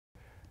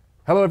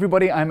Hello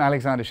everybody, I'm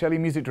Alexander Shelley,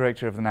 Music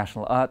Director of the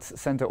National Arts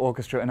Centre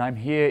Orchestra, and I'm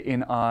here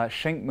in our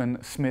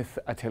Schenkman-Smith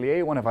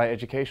atelier, one of our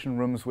education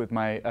rooms, with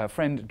my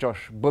friend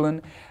Josh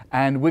Bullen,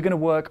 and we're going to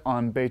work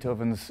on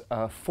Beethoven's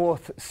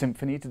Fourth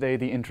Symphony today,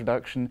 the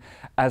introduction,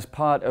 as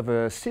part of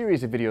a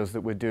series of videos that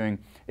we're doing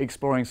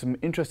exploring some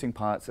interesting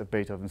parts of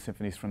Beethoven's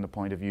symphonies from the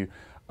point of view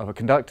of a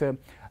conductor.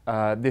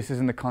 This is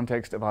in the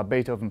context of our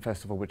Beethoven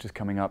Festival, which is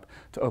coming up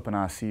to open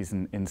our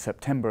season in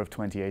September of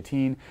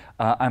 2018.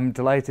 I'm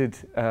delighted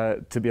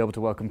to be able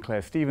to welcome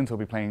Claire Stevens, who'll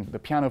be playing the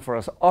piano for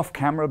us off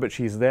camera, but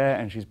she's there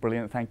and she's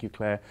brilliant. Thank you,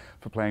 Claire,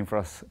 for playing for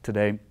us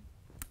today.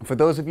 For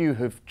those of you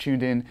who've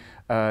tuned in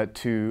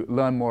to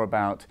learn more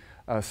about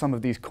some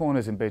of these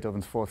corners in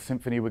Beethoven's Fourth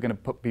Symphony, we're going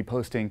to be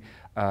posting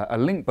a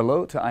link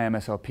below to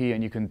IMSLP,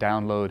 and you can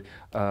download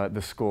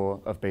the score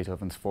of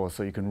Beethoven's Fourth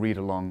so you can read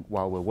along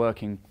while we're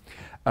working.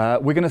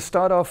 We're going to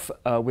start off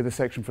with a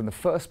section from the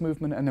first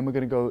movement, and then we're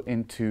going to go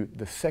into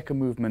the second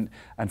movement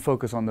and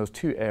focus on those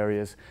two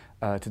areas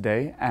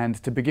today. And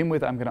to begin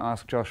with, I'm going to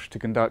ask Josh to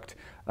conduct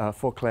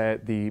for Claire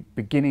the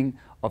beginning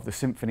of the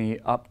symphony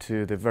up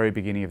to the very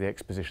beginning of the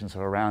exposition,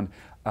 so around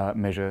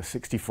measure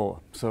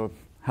 64. So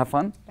have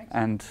fun. Thanks.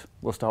 And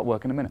we'll start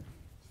work in a minute.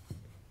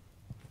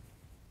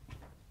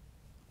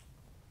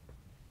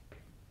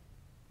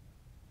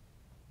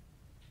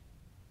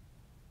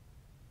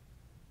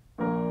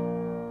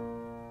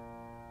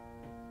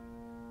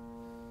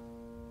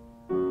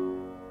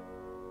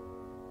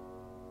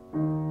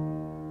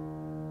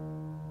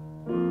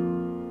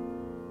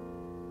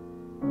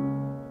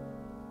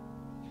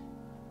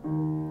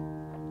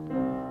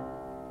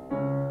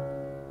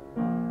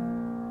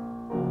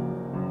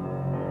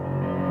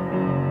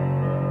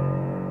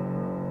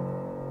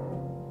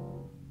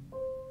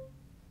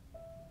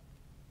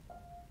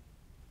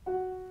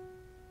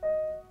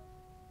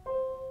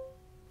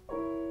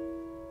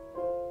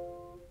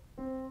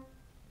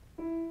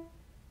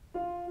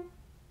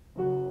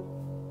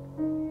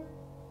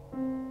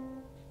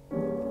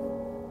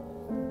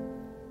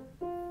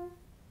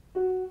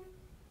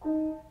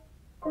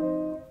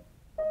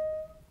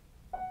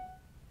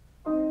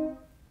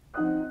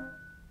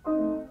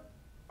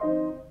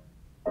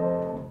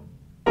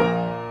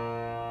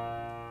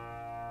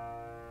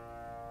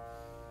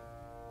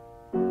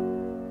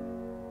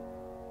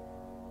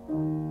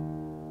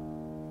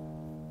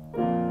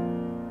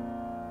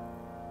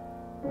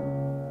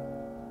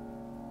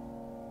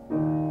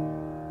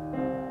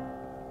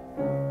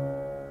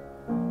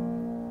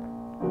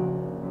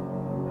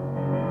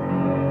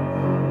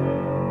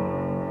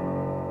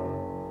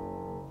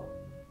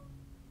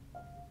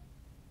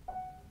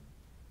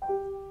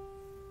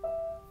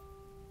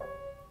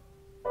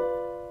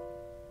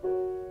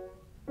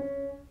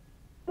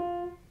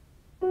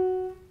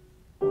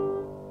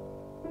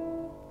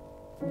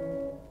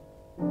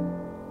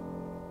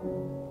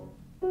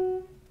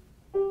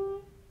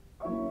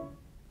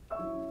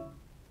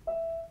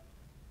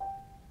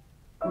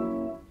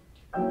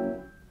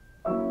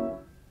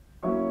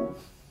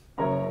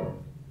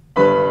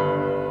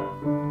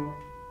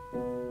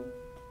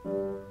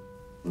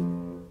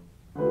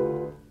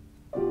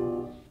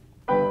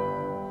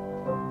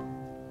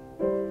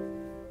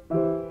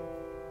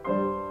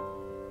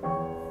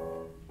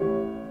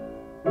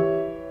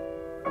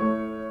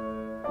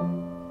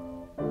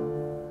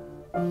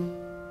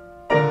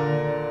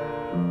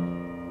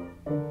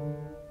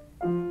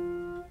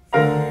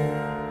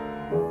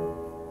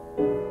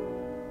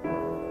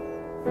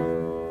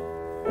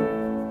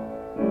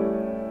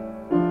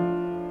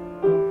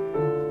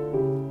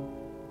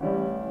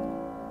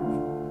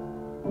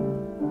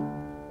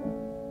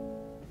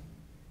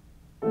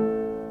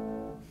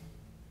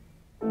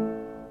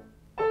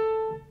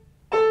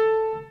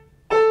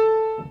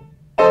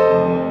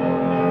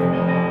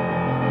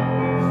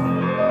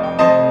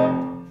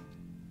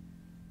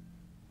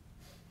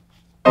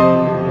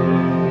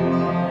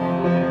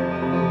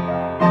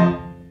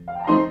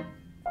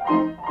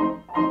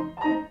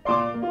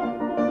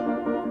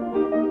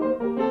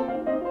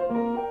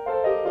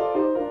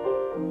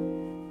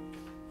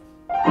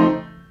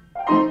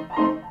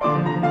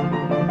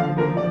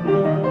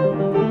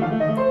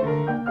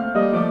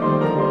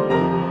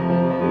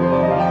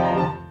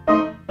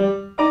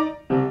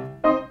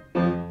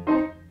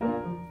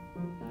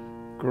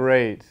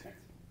 Great.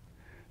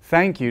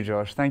 Thank you,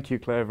 Josh. Thank you,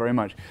 Claire, very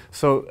much.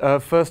 So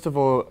first of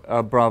all,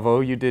 bravo.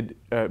 You did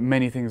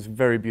many things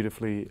very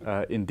beautifully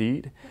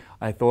indeed,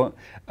 I thought.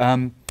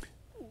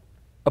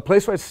 A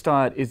place where I'd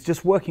start is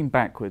just working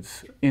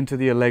backwards into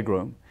the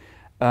Allegro.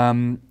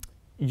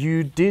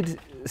 You did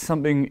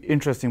something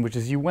interesting, which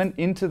is you went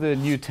into the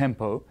new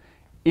tempo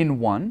in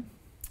one.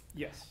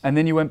 Yes. And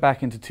then you went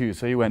back into two.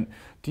 So you went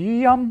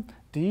dee-yum,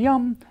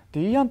 dee-yum,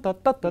 dee-yum,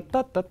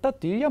 da-da-da-da-da-da,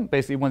 dee-yum.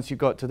 Basically, once you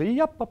got to the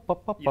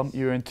yup-up-up-up-bum, yes.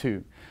 you're in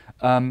two.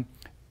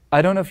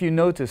 I don't know if you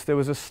noticed, there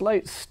was a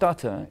slight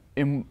stutter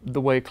in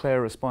the way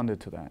Claire responded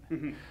to that.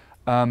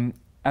 Mm-hmm.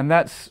 And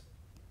that's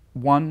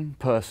one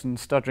person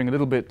stuttering a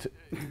little bit,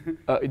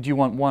 do you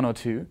want one or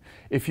two?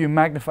 If you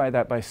magnify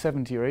that by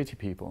 70 or 80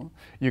 people,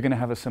 you're going to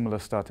have a similar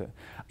stutter.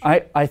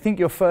 I think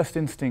your first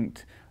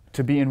instinct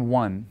to be in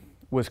one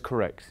was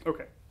correct.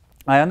 Okay.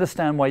 I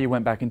understand why you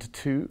went back into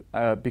two,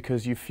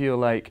 because you feel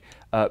like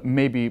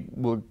maybe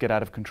we'll get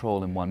out of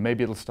control in one.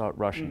 Maybe it'll start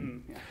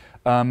rushing.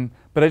 Yeah.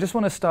 But I just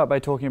want to start by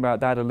talking about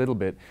that a little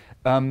bit.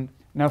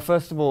 Now,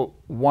 first of all,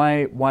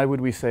 why would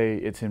we say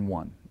it's in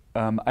one?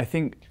 I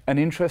think an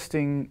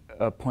interesting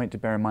point to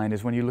bear in mind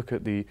is when you look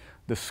at the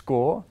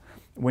score,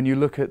 when you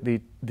look at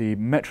the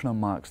metronome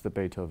marks that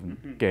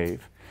Beethoven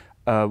gave,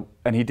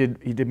 and he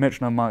did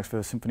metronome marks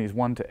for symphonies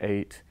 1 to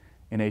 8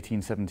 in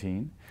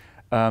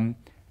 1817.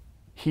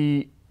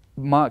 He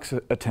marks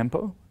a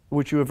tempo,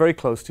 which you were very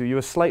close to. You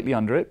were slightly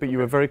under it, but you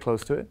were very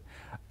close to it.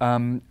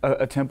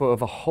 A tempo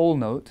of a whole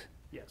note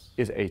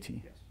is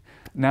 80. Yes.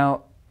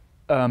 Now,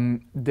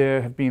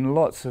 there have been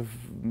lots of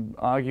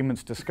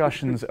arguments,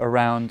 discussions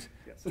around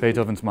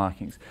Beethoven's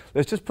markings.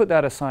 Let's just put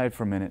that aside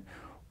for a minute.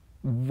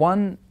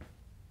 One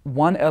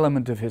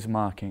element of his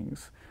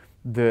markings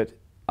that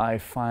I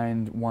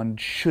find one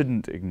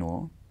shouldn't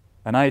ignore,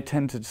 and I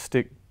tend to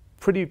stick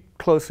pretty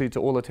closely to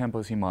all the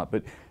tempos he marked,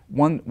 but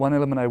one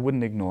element I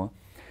wouldn't ignore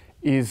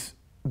is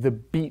the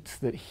beats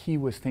that he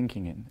was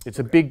thinking in. It's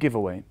a big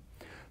giveaway.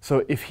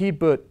 So if he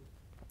put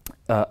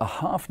a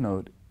half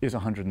note is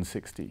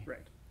 160. Right.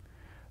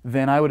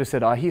 Then I would have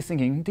said, he's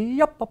thinking, but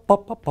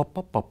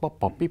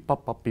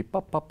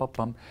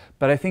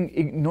I think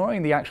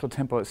ignoring the actual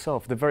tempo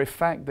itself, the very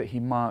fact that he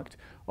marked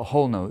a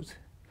whole note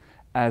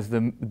as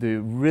the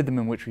rhythm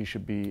in which we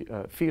should be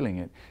feeling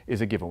it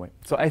is a giveaway.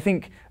 So I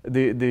think,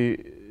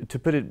 to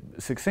put it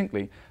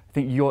succinctly, I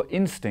think your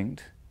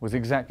instinct was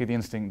exactly the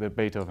instinct that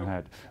Beethoven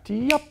had.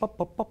 The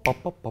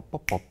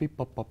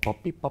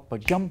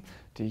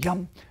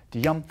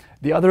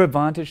other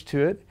advantage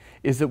to it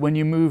is that when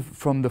you move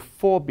from the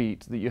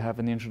 4-beat that you have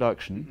in the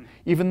introduction,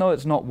 even though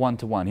it's not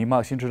 1-to-1, he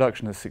marks the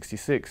introduction as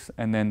 66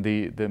 and then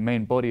the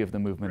main body of the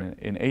movement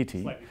in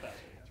 80,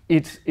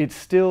 it's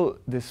still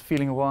this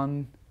feeling of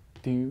 1,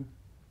 2,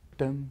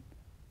 dum,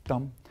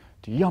 dum,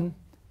 yum,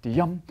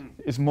 yum,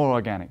 is more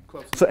organic.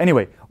 So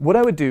anyway, what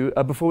I would do,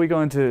 before we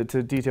go into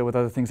detail with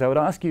other things, I would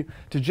ask you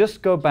to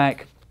just go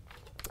back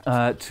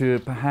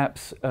to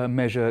perhaps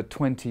measure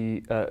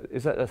 20,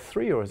 is that a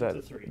 3 or is that?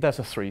 That's a 3. That's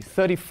a 3.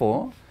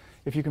 34,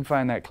 if you can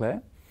find that,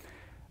 Claire.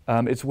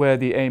 It's where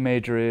the A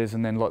major is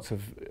and then lots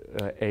of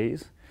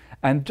A's.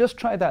 And just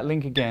try that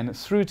link again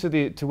through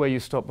to where you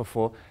stopped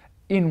before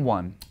in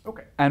 1.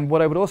 Okay. And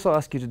what I would also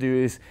ask you to do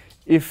is,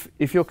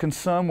 if your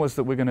concern was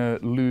that we're going to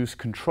lose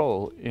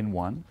control in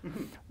 1,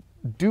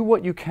 do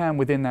what you can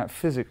within that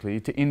physically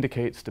to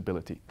indicate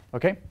stability.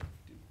 Okay?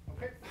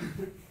 Okay.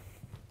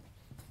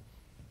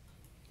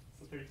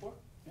 So 34?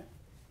 Yeah.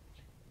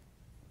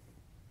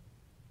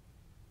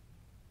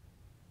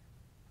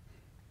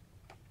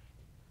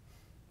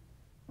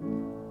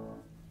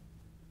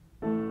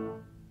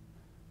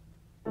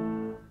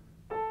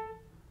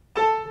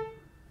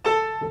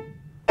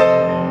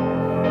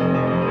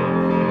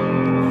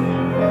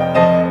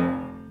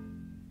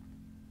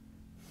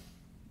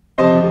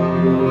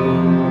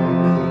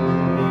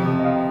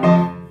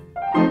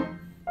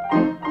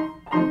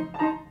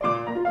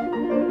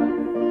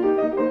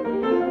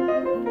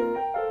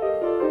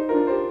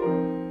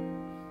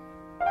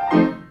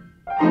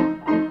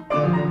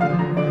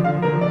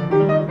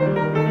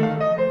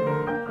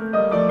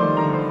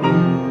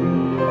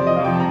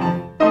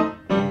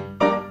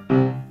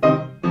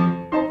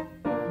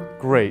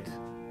 Great,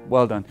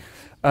 well done.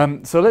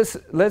 So let's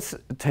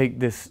take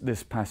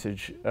this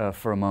passage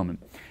for a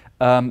moment.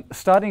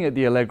 Starting at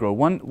the Allegro,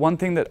 one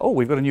thing that,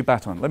 we've got a new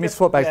baton. Let me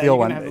swap back to the old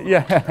one.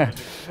 Yeah.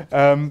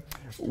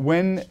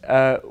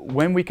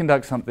 When we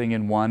conduct something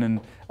in 1, and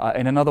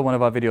in another one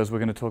of our videos, we're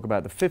going to talk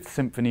about the 5th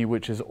Symphony,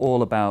 which is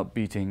all about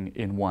beating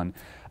in 1.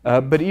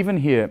 But even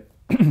here,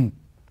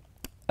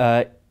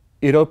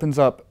 it opens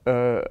up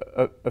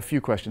a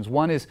few questions.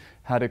 One is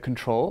how to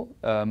control,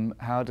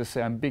 how to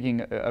say I'm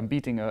beating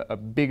a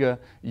bigger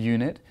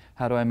unit,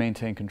 how do I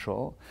maintain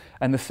control?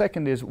 And the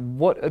second is,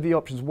 what are the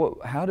options?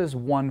 How does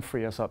 1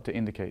 free us up to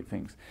indicate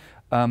things?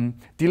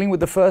 Dealing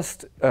with the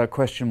first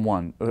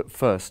question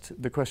first,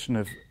 the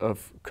question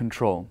of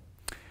control.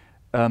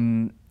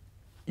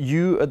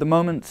 You, at the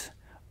moment,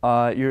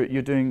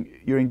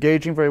 you're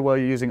engaging very well,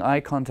 you're using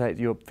eye contact,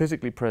 you're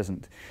physically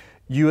present.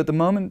 You, at the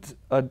moment,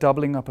 are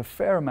doubling up a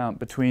fair amount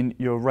between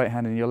your right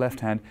hand and your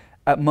left hand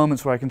at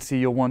moments where I can see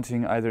you're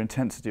wanting either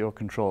intensity or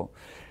control.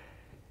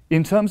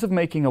 In terms of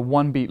making a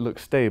 1 beat look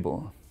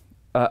stable,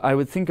 I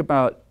would think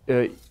about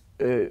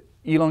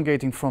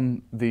elongating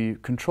from the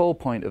control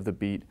point of the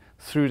beat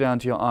through down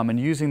to your arm and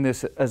using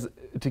this as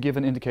to give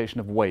an indication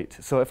of weight.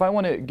 So if I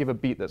want to give a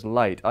beat that's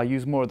light, I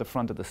use more of the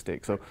front of the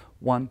stick. So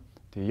 1,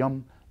 to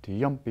yum,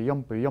 yum,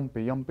 yum, yum,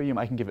 yum,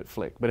 I can give it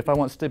flick. But if I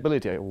want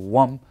stability, I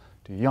whum,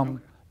 to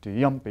yum, to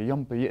yum,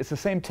 yum, it's the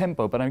same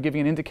tempo, but I'm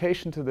giving an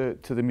indication to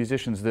the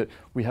musicians that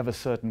we have a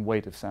certain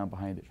weight of sound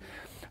behind it.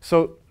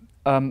 So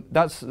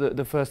that's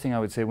the first thing I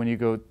would say when you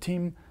go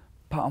tim,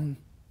 pum,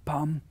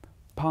 pum,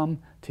 pum,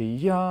 to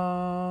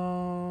yum,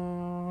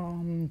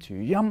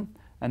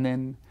 and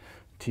then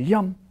to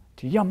yum,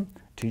 to yum,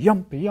 to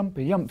yum, yum,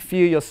 yum.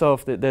 Feel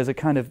yourself that there's a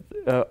kind of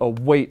a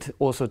weight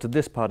also to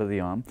this part of the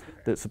arm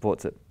that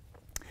supports it.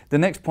 The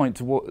next point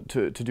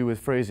to do with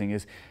phrasing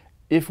is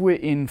if we're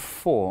in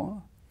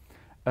 4,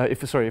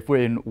 if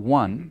we're in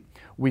 1,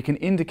 we can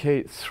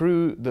indicate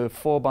through the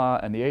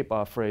 4-bar and the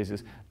 8-bar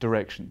phrases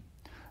direction.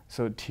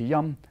 So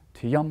ti-yum,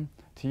 ti-yum,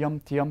 ti-yum,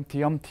 ti-yum,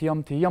 ti-yum,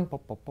 ti-yum, ti-yum,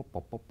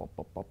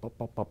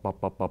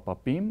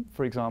 beam,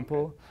 for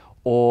example,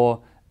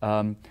 or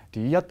now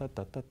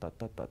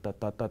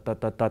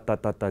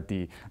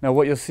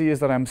what you'll see is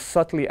that I'm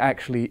subtly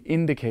actually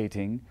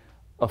indicating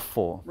a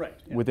 4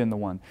 within the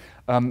 1.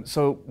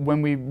 So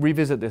when we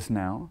revisit this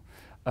now,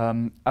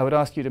 I would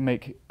ask you to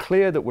make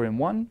clear that we're in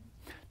 1,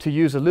 to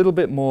use a little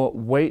bit more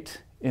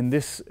weight in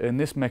this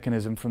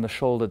mechanism from the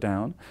shoulder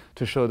down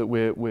to show that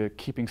we're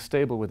keeping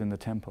stable within the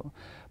tempo.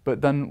 But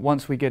then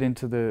once we get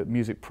into the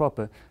music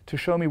proper, to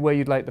show me where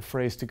you'd like the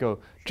phrase to go,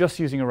 just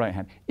using a right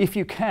hand. If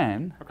you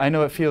can, I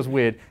know it feels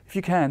weird, if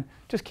you can,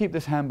 just keep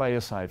this hand by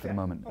your side for the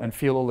moment and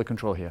feel all the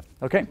control here.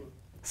 Okay?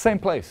 Same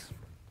place.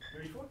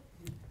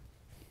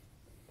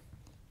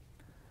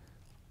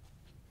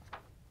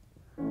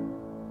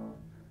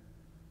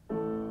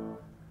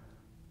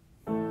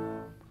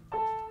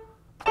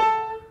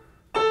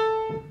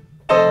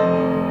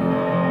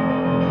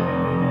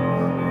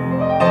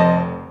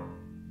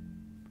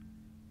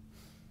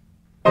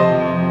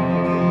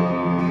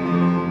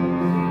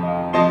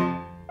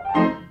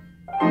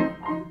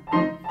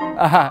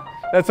 Aha,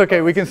 that's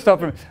okay, we can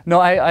stop. No,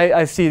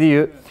 I see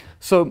you.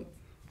 So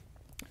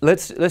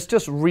let's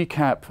just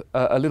recap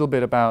a little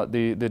bit about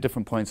the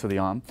different points of the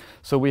arm.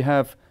 So we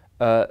have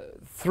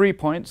 3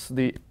 points,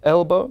 the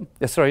elbow,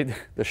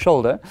 the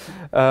shoulder,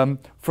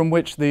 from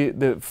which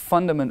the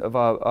fundament of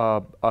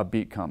our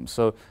beat comes.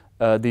 So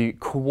the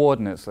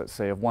coordinates, let's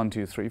say, of 1,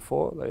 2, 3,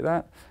 4, like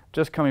that,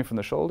 just coming from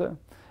the shoulder.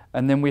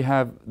 And then we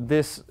have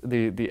this,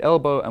 the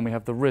elbow, and we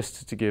have the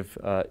wrist to give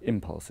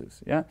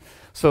impulses. Yeah.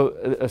 So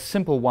a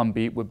simple 1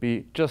 beat would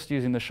be just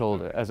using the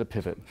shoulder as a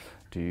pivot.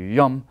 Do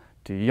yum,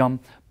 do yum.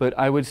 But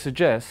I would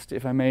suggest,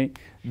 if I may,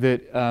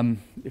 that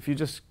if we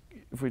just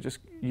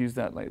use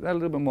that like that a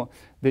little bit more,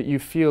 that you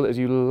feel as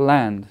you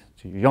land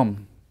to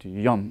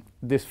yum,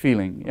 this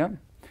feeling. Yeah.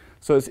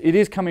 So it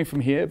is coming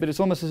from here, but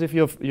it's almost as if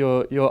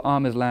your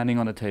arm is landing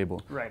on a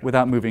table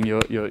without moving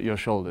your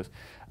shoulders.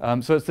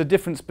 So it's the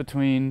difference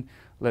between,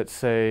 let's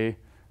say,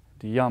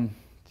 yum,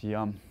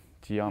 yum,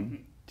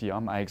 yum,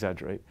 yum, I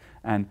exaggerate,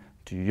 and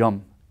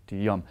yum,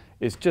 yum.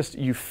 It's just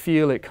you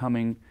feel it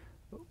coming,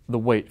 the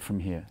weight from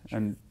here.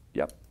 And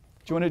yep. Do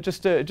you want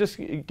to just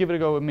give it a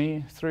go with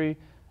me? 3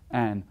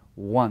 and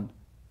 1,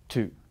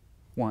 2,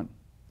 1,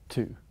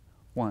 2,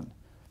 1,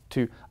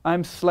 2.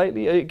 I'm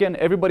slightly, again,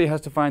 everybody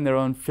has to find their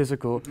own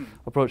physical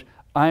approach.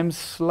 I'm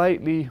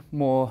slightly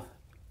more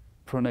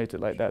pronated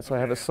like that, so I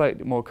have a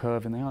slightly more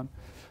curve in the arm.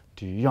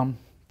 Yum,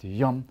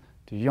 yum,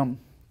 yum,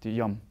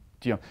 yum,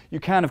 yum. You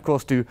can, of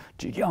course, do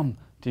yum,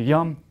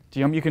 yum,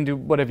 yum. You can do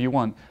whatever you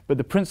want, but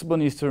the principle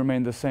needs to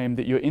remain the same,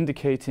 that you're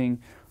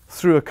indicating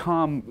through a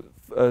calm,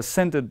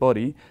 centered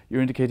body,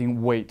 you're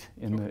indicating weight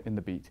in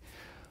the beat.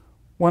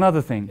 One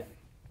other thing.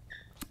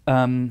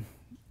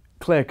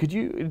 Claire, could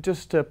you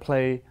just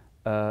play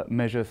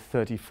measure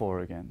 34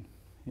 again?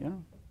 Yeah?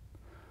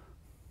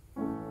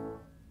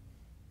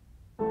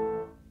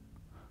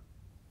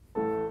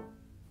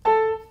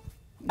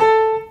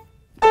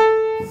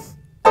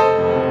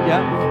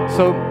 Yeah,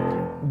 so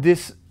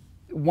this,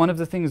 one of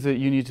the things that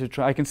you need to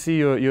try, I can see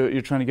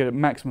you're trying to get a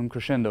maximum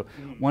crescendo.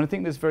 One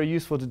thing that's very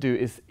useful to do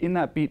is in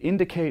that beat,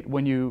 indicate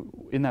when you,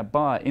 in that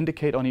bar,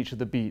 indicate on each of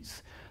the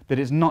beats that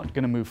it's not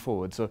going to move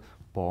forward. So,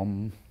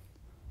 bom,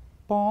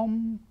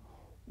 bom,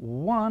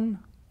 1,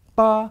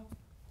 ba,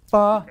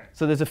 ba.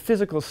 So there's a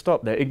physical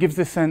stop there. It gives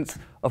this sense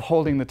of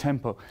holding the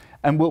tempo.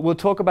 And we'll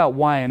talk about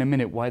why in a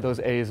minute, why those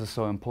A's are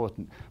so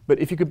important. But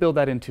if you could build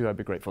that in too, I'd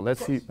be grateful.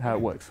 Let's see how it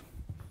works.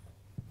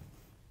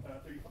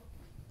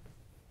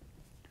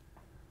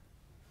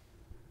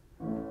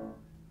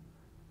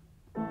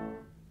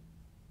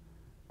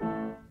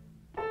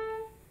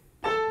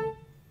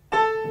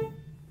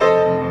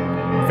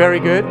 Very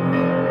good.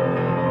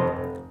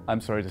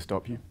 I'm sorry to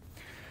stop you.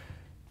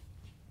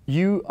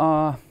 You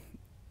are,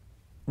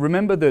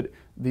 remember that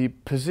the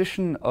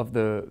position of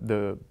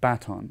the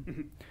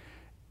baton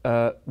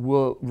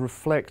will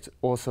reflect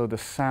also the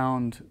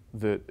sound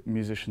that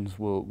musicians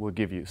will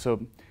give you.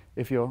 So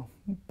if you're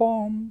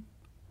bom,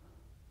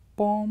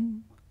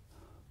 bom,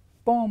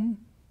 bom,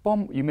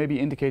 bom, you may be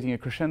indicating a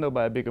crescendo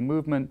by a bigger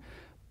movement,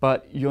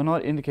 but you're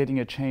not indicating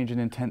a change in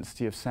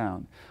intensity of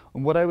sound.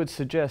 And what I would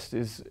suggest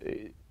is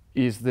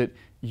that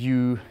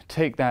you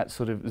take that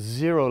sort of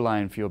 0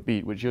 line for your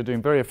beat, which you're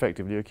doing very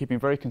effectively, you're keeping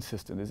very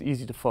consistent, it's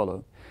easy to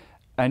follow,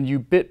 and you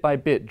bit by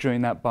bit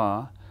during that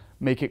bar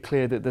make it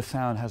clear that the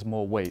sound has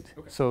more weight.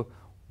 Okay. So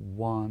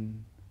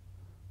 1,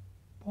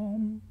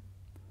 bom,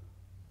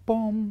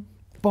 bom,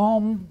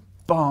 bom,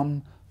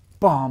 bom,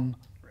 bom,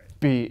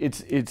 B.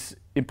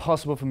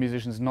 impossible for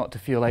musicians not to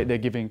feel like they're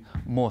giving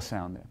more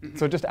sound there. Mm-hmm.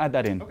 So just add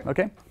that in,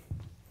 okay?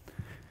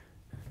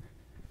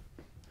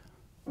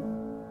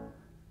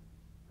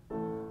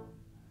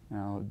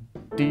 Now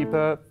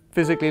deeper,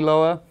 physically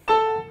lower.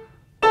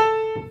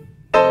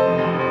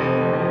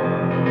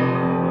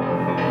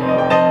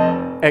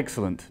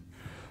 Excellent.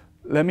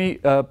 Let me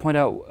point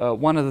out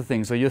one other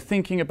thing. So you're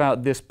thinking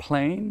about this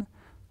plane,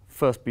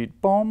 first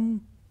beat,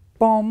 bom,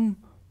 bom,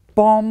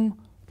 bom,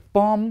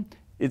 bom.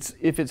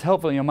 If it's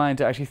helpful in your mind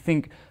to actually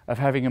think of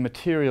having a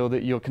material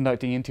that you're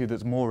conducting into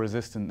that's more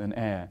resistant than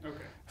air. Okay.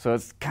 So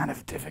it's kind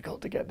of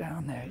difficult to get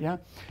down there, yeah?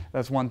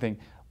 That's one thing.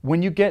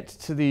 When you get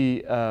to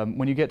the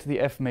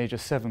F major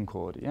 7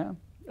 chord, yeah?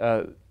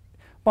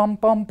 Bom,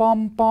 bom,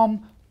 bom,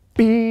 bom,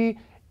 B,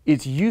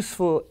 it's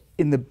useful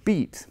in the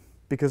beat.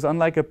 Because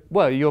unlike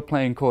you're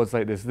playing chords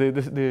like this, the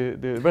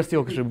rest of the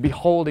orchestra will be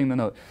holding the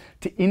note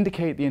to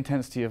indicate the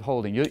intensity of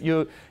holding.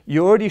 You're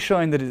already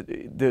showing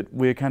that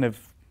we're kind of,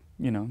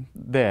 you know,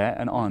 there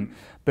and on.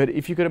 But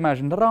if you could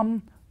imagine,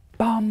 rum,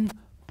 bum,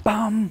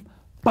 bum,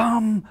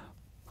 bum,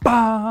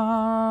 bum,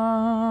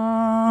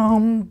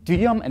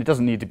 diyum, and it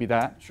doesn't need to be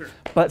that. Sure.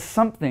 But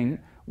something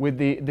with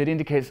that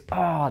indicates,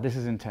 this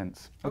is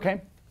intense.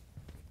 Okay?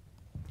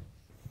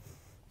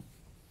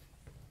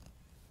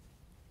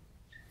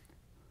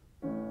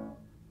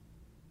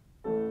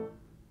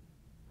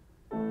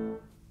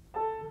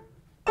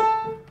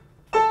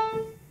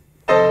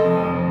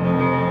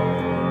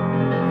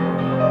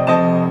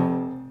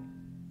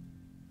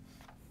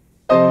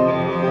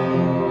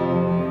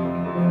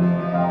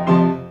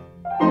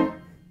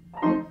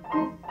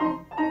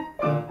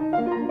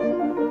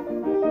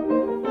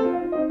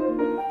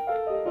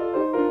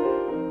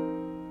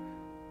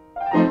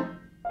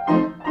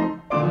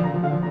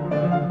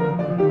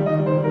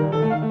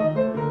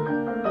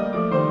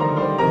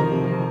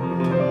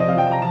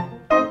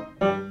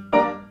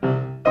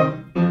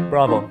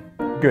 Bravo.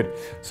 Good.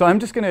 So I'm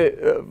just going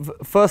to,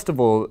 first of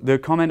all, the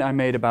comment I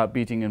made about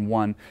beating in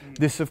 1,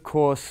 this of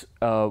course,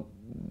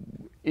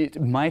 it's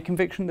my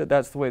conviction that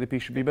that's the way the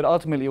piece should be, but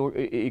ultimately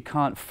it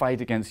can't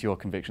fight against your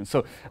conviction.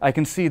 So I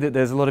can see that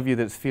there's a lot of you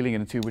that's feeling it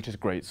in 2, which is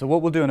great. So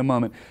what we'll do in a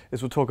moment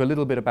is we'll talk a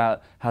little bit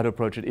about how to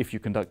approach it if you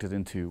conduct it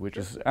in 2, which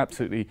is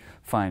absolutely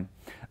fine.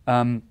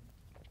 I'm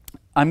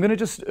going to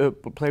just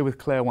play with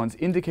Claire once,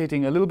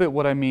 indicating a little bit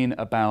what I mean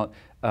about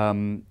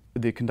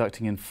the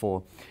conducting in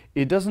 4.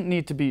 It doesn't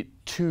need to be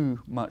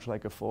too much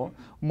like a 4,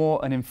 more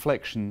an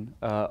inflection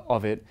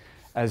of it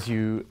as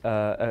you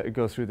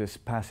go through this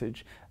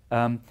passage.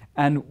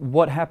 And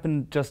what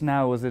happened just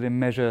now was that in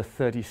measure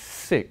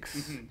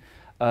 36,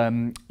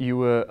 you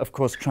were, of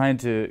course, trying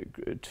to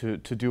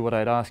do what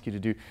I'd asked you to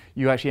do.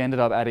 You actually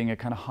ended up adding a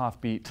kind of half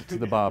beat to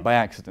the bar by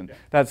accident. Yeah.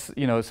 That's,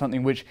 you know,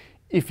 something which,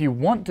 if you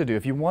want to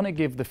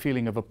give the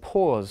feeling of a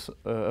pause,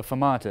 a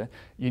fermata,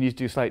 you need to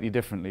do slightly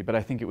differently. But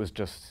I think it was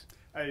just...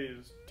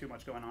 There's too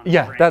much going on.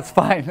 Yeah, that's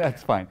fine.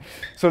 That's fine.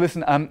 So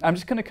listen, I'm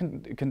just going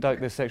to conduct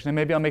this section, and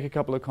maybe I'll make a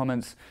couple of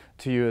comments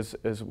to you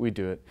as we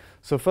do it.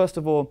 So first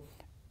of all,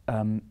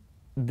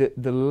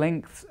 the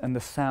length and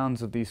the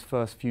sounds of these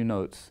first few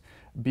notes.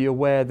 Be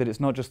aware that it's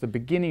not just the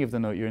beginning of the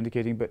note you're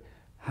indicating, but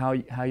how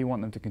you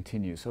want them to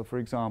continue. So for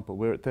example,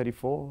 we're at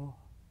 34.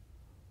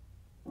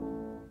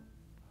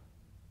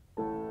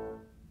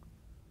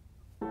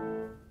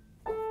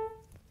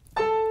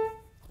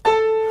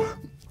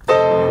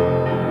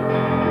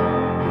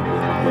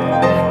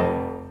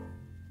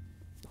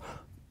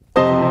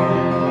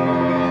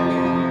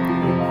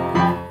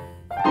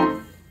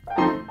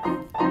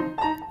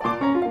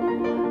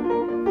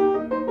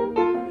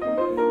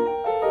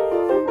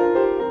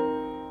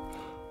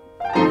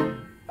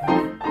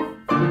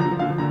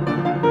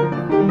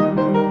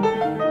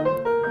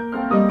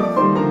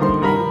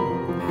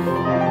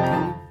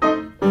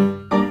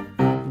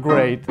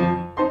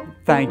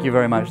 Thank you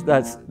very much.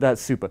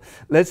 That's super.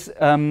 Let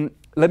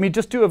me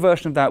just do a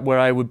version of that where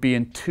I would be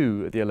in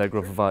 2 at the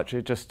Allegro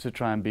vivace, just to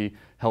try and be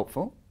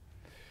helpful.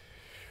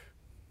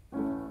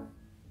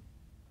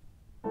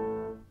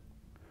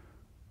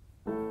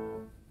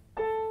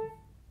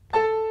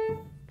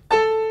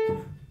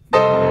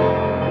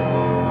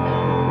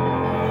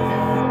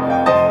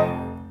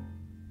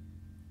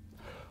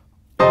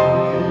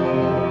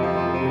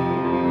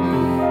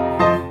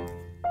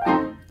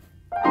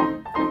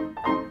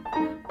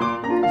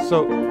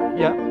 So,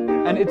 yeah,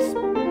 and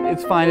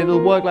it's fine, it'll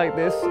work like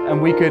this,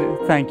 and we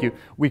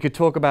could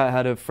talk about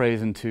how to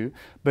phrase in 2,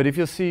 but if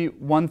you'll see,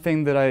 one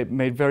thing that I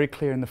made very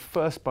clear in the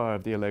first bar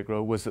of the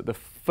Allegro was that the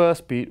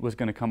first beat was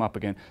going to come up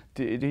again.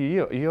 So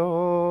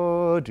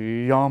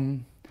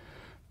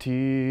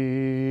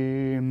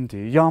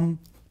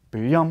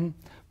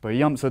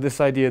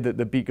this idea that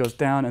the beat goes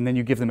down and then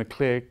you give them a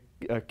clear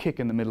kick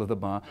in the middle of the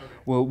bar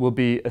will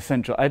be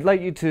essential. I'd like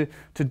you to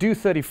do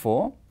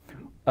 34.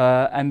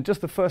 And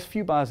just the first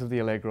few bars of the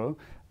Allegro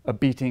are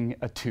beating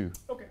a 2.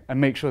 Okay. And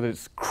make sure that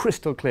it's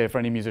crystal clear for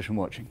any musician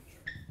watching.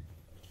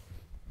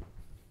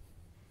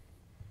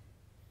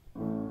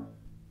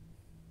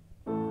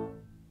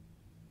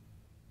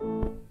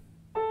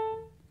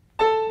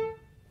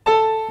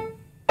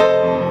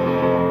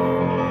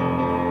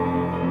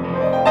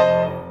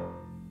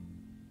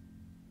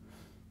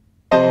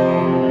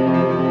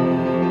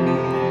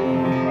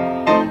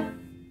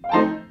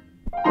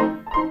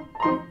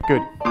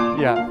 Good.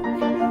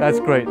 Yeah, that's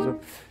great. So,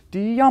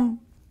 dee-yum,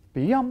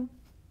 be-yum,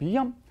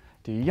 be-yum,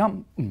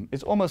 dee-yum.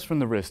 It's almost from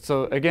the wrist.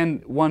 So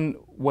again, one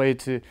way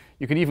to,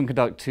 you can even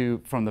conduct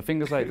 2 from the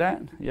fingers like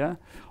that, yeah?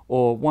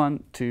 Or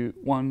 1, 2,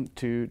 1,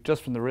 2,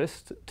 just from the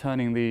wrist,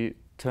 turning the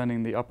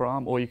upper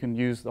arm, or you can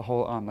use the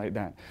whole arm like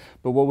that.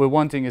 But what we're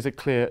wanting is a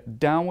clear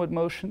downward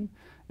motion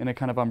in a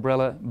kind of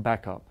umbrella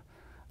back up.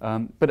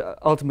 But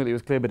ultimately it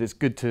was clear, but it's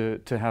good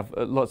to have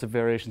lots of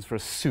variations for a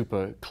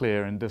super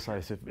clear and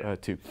decisive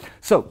too.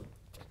 So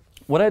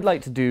what I'd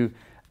like to do,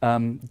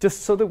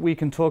 just so that we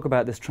can talk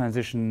about this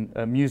transition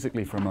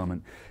musically for a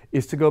moment,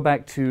 is to go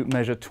back to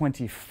measure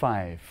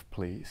 25,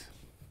 please.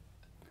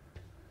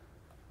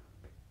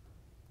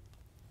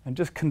 And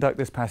just conduct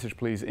this passage,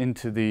 please,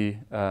 into the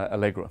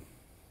Allegro.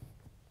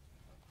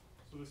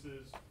 So this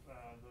is the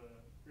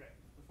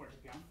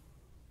fortepiano?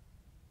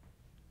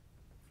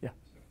 Yeah.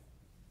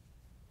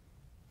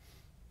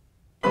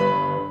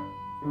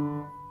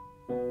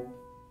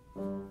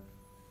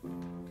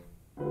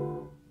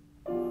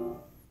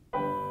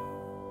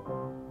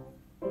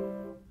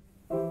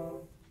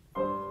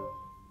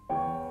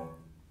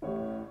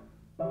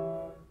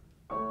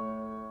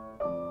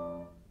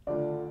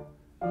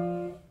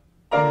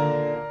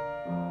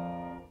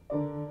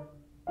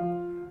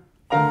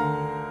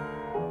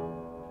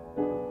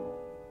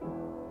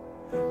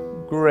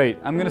 Great.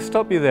 I'm going to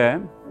stop you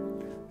there.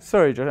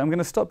 Sorry, Josh, I'm going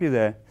to stop you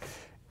there.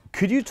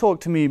 Could you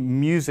talk to me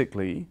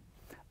musically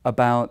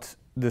about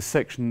the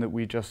section that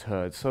we just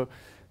heard? So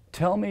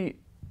tell me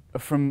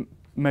from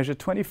measure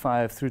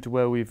 25 through to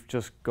where we've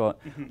just got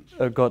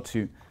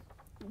to.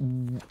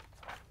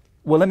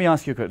 Well, let me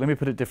ask you a question. Let me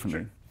put it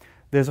differently. Sure.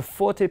 There's a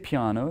forte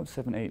piano,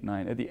 7, 8,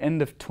 9, at the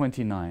end of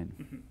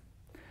 29.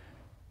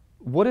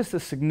 What is the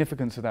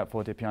significance of that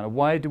forte piano?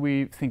 Why do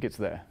we think it's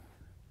there?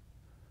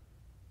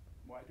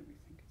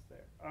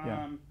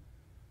 Yeah.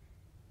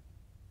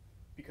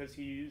 Because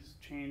he's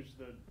changed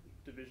the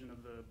division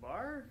of the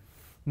bar?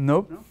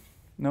 Nope. No?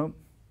 Nope.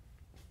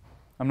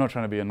 I'm not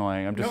trying to be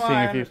annoying. I'm just seeing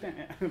I if understand.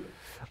 you.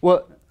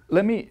 Well,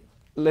 let me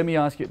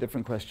ask you a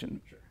different question.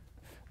 Sure.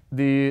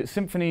 The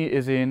symphony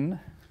is in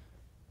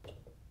B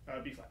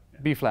flat. Yeah.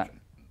 B flat. Sure.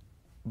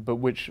 But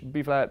which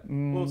B flat?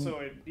 Well, so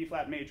a B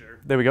flat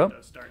major. There we go.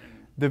 Does start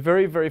in The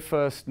very, very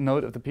first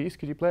note of the piece.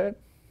 Could you play it?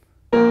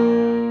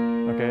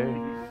 Okay.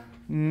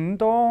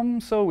 Dom.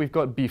 So we've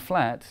got B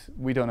flat.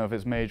 We don't know if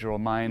it's major or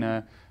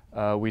minor.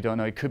 We don't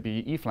know. It could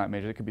be E flat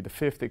major. It could be the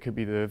 5th. It could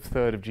be the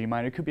 3rd of G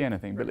minor. It could be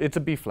anything. But it's a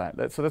B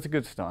flat. So that's a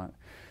good start.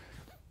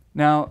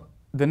 Now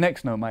the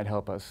next note might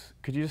help us.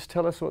 Could you just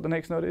tell us what the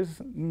next note is?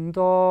 Do.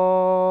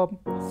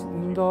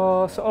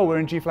 Do. So we're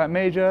in G flat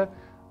major.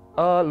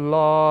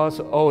 La.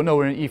 So no,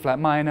 we're in E flat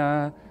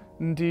minor.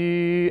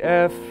 D,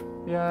 F.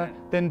 Yeah.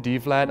 Then D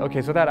flat.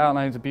 Okay. So that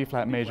outlines a B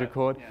flat major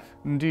chord. Yeah.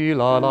 D,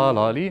 la, la,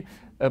 la, li.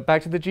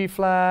 Back to the G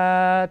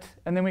flat,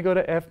 and then we go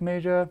to F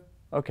major.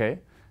 Okay.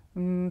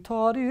 Boom.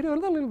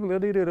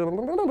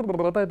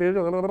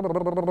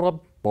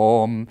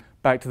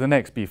 Back to the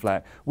next B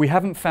flat. We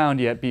haven't found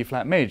yet B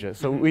flat major,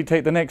 so we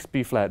take the next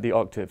B flat, the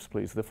octaves,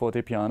 please, the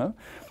forte piano.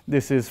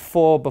 This is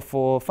 5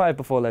 before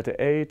letter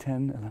A,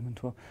 10, 11,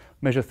 12,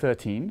 measure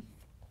 13.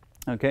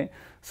 Okay,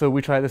 so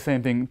we try the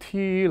same thing.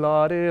 Ti,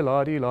 la, di,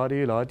 la, di, la,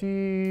 di, la, di.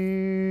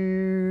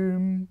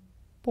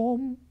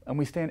 Boom, and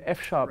we stay in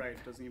F sharp. Right,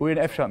 we're in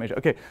F sharp major.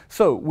 Okay,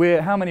 so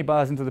we're how many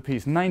bars into the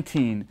piece?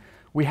 19.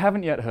 We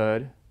haven't yet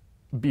heard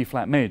B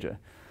flat major.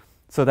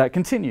 So that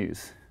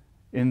continues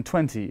in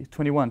 20,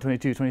 21,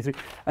 22, 23.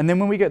 And then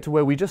when we get to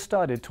where we just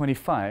started,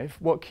 25,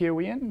 what key are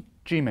we in?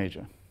 G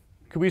major.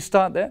 Could we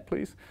start there,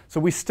 please?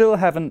 So we still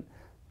haven't,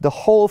 the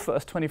whole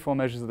first 24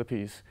 measures of the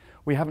piece,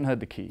 we haven't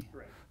heard the key.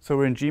 Right. So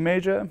we're in G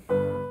major.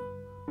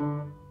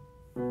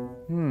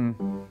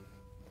 Then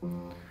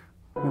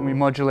we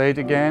modulate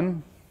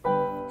again.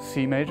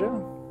 C major,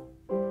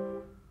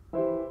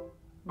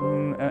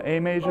 A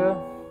major,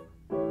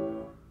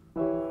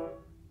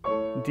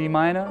 D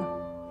minor,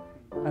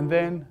 and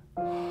then,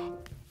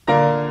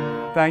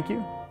 thank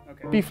you,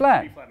 okay. B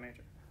flat. B flat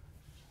major.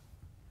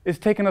 It's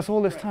taken us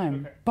all this Right,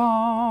 time. okay.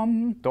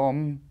 Bum,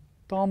 dom,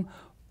 dom,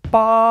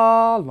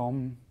 ba,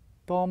 lom,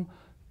 dom,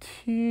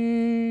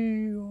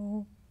 ti,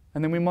 o.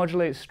 And then we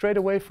modulate straight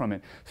away from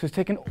it. So it's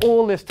taken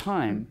all this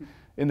time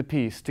in the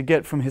piece to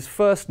get from his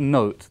first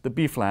note, the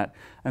B flat,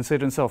 and say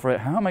to himself, right,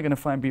 how am I going to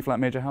find B flat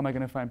major? How am I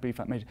going to find B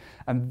flat major?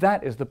 And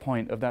that is the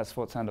point of that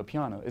sforzando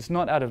piano. It's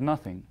not out of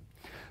nothing.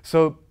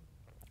 So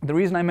the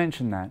reason I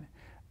mention that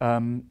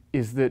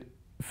is that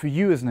for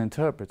you as an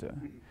interpreter,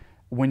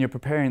 when you're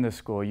preparing the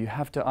score, you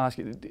have to ask,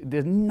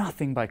 there's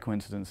nothing by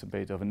coincidence in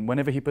Beethoven.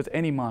 Whenever he puts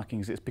any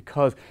markings, it's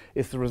because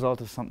it's the result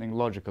of something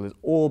logical. It's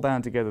all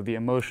bound together, the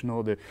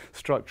emotional, the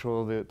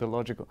structural, the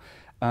logical.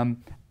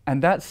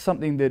 And that's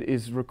something that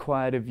is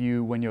required of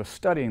you when you're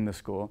studying the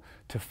score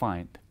to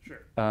find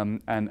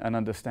and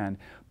understand.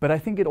 But I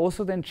think it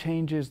also then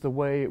changes the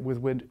way with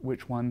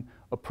which one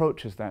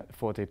approaches that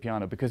forte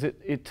piano, because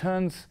it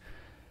turns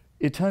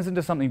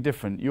into something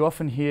different. You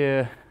often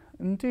hear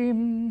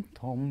dim,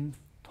 tom,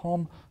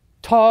 tom,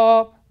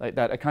 ta, like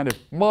that, a kind of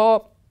ma,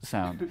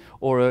 sound.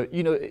 Or,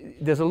 you know,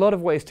 there's a lot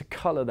of ways to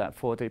color that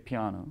forte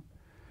piano.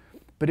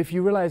 But if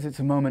you realize it's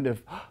a moment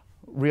of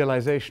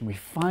realization, we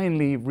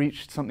finally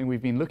reached something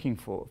we've been looking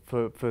for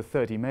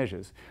 30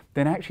 measures,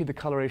 then actually the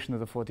coloration of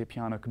the forte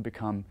piano can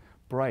become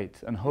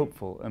bright and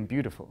hopeful and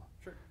beautiful.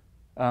 Sure.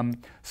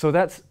 So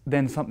that's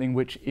then something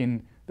which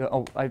in the,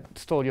 oh, I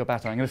stole your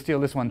baton, I'm going to steal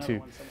this one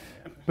too.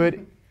 But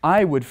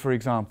I would, for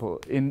example,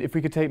 if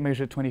we could take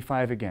measure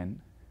 25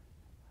 again,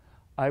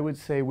 I would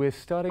say we're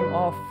starting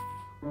off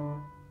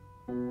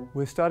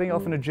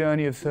on a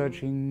journey of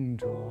searching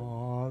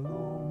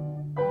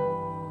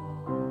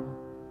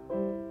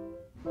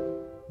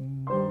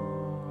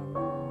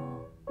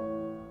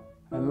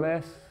and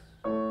less,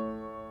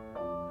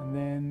 and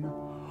then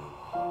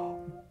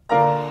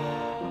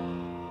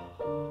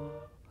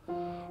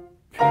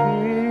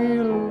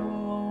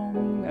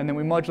and then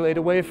we modulate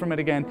away from it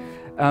again.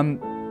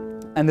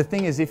 And the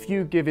thing is, if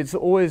you give, it's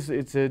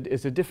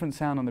a different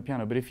sound on the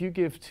piano, but if you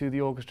give to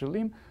the orchestra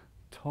lim,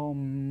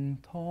 tom,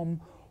 tom,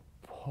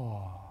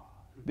 pa,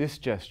 this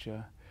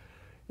gesture,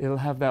 it'll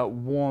have that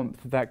warmth,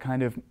 that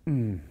kind of,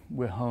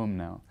 we're home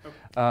now.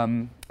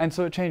 Okay. And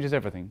so it changes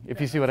everything,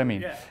 if you see what I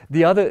mean. Yeah.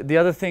 The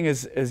other thing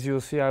is, as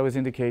you'll see I was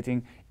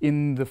indicating,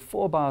 in the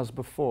 4 bars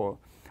before,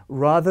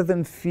 rather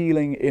than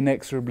feeling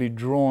inexorably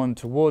drawn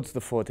towards the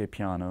forte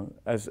piano,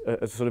 as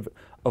sort of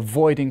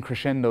avoiding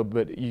crescendo,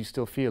 but you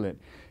still feel it,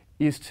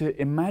 is to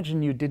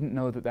imagine you didn't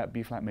know that that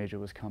B flat major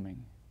was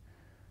coming.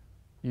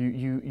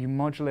 You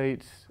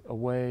modulate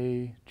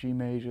away, G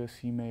major,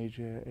 C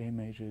major, A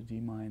major, D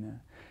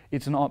minor.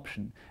 It's an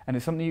option, and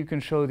it's something you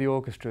can show the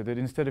orchestra that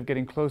instead of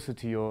getting closer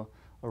to your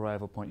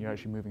arrival point, you're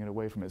actually moving it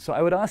away from it. So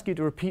I would ask you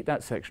to repeat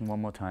that section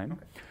one more time.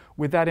 Okay.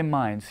 With that in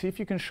mind, see if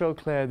you can show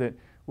Claire that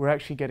we're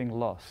actually getting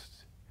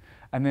lost,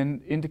 and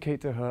then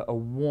indicate to her a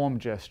warm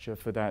gesture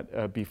for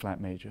that B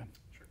flat major.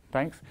 Sure.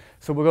 Thanks.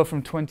 So we'll go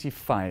from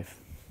 25.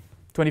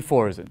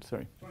 24 is it?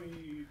 Sorry.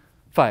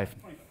 25.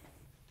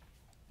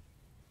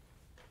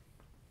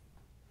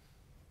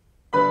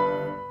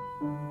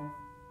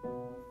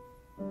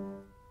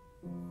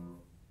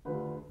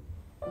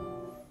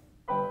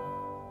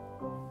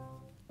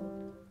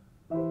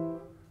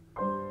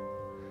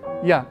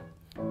 Yeah.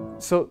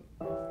 So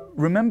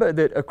remember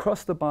that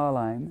across the bar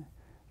line,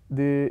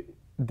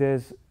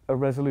 there's a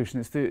resolution.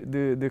 It's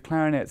the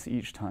clarinets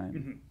each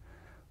time.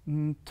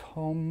 Mm-hmm.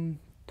 Tom,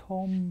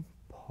 tom,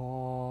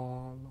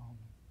 pa.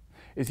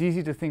 It's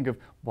easy to think of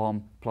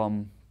bom,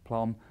 plom,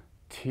 plom,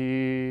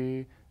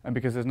 ti, and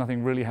because there's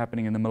nothing really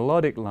happening in the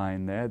melodic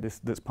line there,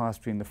 that's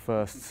passed between the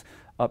firsts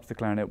up to the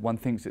clarinet, one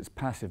thinks it's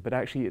passive, but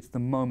actually it's the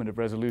moment of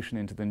resolution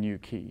into the new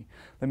key.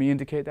 Let me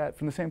indicate that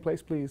from the same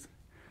place, please.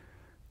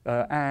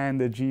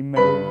 And the G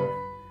major.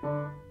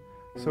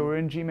 So we're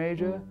in G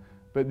major,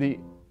 but the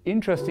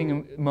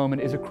interesting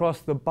moment is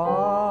across the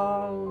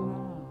bar,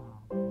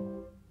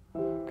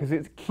 because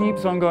it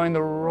keeps on going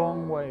the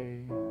wrong way.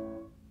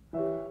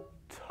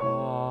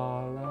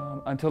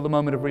 Until the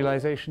moment of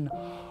realization.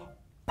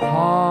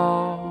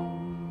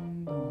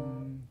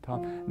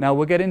 Now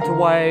we'll get into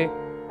why.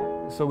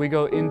 So we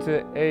go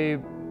into A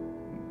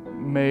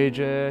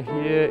major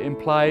here,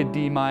 implied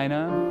D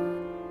minor.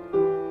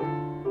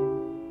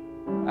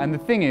 And the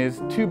thing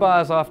is, 2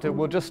 bars after,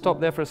 we'll just stop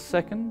there for a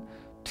second.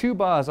 2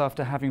 bars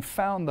after having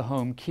found the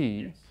home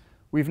key, yes,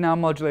 we've now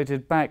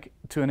modulated back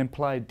to an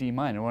implied D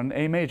minor, or an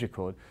A major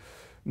chord.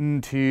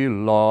 Ti,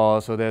 la,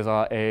 so there's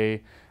our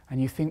A.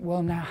 And you think,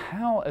 well, now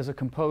how, as a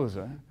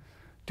composer,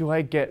 do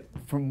I get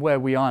from where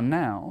we are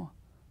now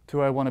to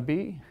where I want to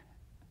be?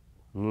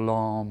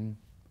 Lom,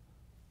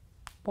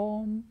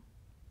 bom,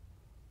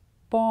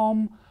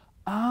 bom.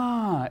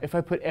 Ah, if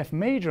I put F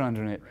major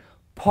under it,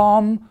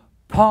 pom,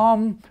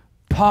 pom,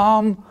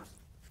 pom,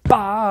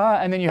 ba,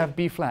 and then you have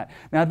B flat.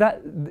 Now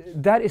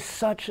that is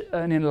such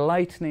an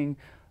enlightening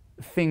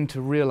thing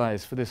to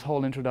realize for this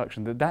whole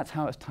introduction, that that's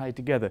how it's tied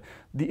together.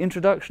 The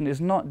introduction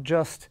is not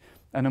just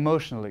an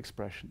emotional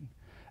expression.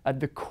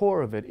 At the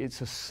core of it, it's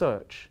a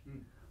search,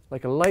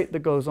 like a light that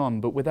goes on,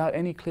 but without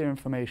any clear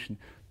information,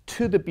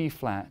 to the B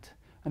flat,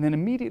 and then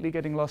immediately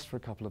getting lost for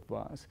a couple of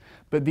bars.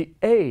 But the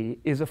A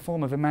is a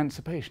form of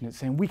emancipation. It's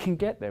saying, we can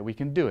get there, we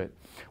can do it,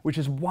 which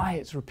is why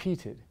it's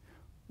repeated,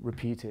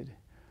 repeated,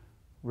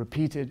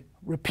 repeated,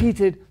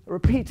 repeated,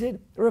 repeated,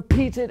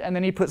 repeated, and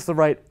then he puts the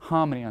right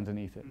harmony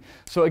underneath it.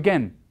 So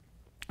again,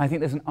 I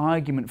think there's an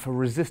argument for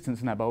resistance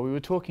in that, but we were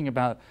talking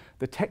about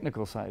the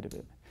technical side of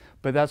it.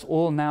 But that's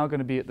all now going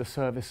to be at the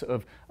service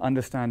of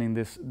understanding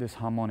this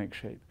harmonic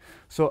shape.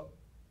 So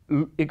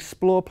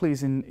explore,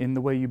 please, in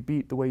the way you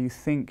beat, the way you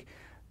think.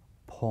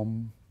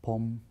 Pom,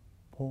 pom,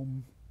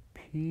 pom,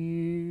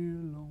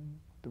 pilom.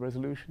 The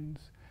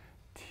resolutions.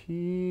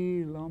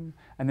 Tilom.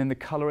 And then the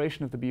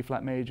coloration of the B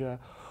flat major.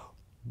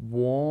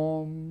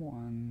 Warm,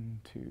 1,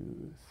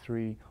 2,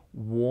 3,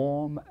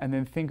 warm. And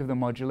then think of the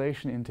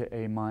modulation into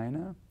A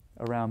minor,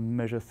 around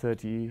measure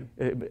 30,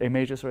 A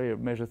major, sorry,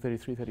 measure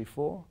 33,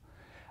 34.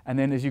 And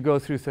then as you go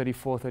through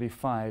 34,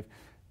 35,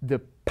 the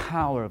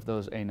power of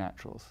those A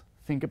naturals.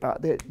 think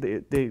about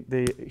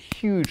the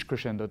huge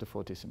crescendo to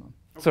fortissimo.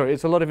 Okay. Sorry,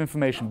 it's a lot of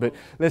information, but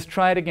let's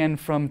try it again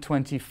from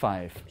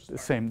 25. The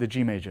same, the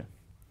G major.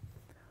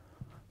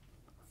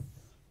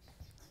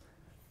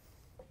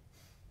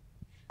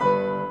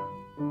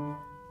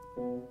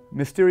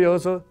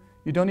 Misterioso.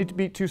 You don't need to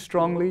beat too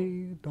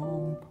strongly.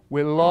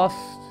 We're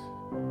lost.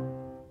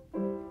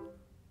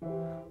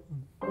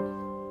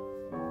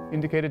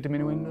 Indicated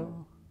diminuendo.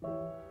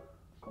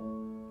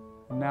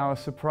 Now a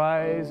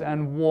surprise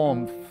and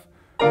warmth.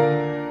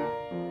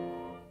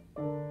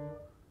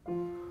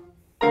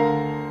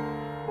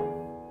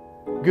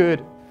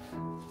 Good.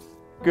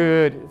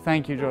 Good.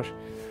 Thank you, Josh.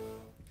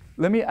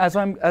 Let me, as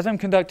I'm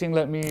conducting,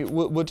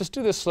 we'll just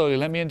do this slowly.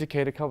 Let me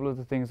indicate a couple of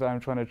the things that I'm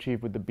trying to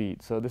achieve with the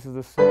beat. So this is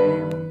the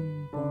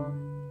same.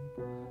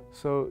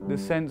 So the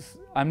sense,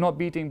 I'm not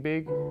beating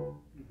big.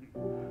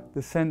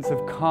 The sense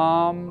of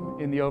calm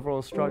in the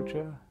overall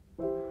structure.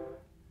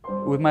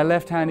 With my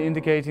left hand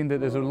indicating that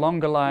there's a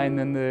longer line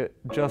than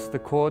just the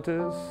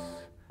quarters.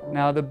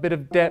 Now the bit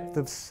of depth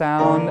of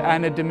sound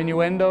and a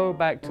diminuendo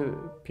back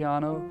to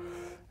piano.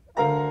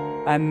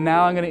 And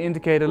now I'm going to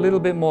indicate a little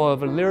bit more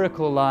of a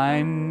lyrical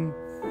line.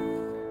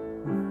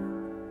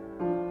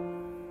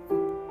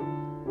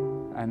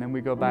 And then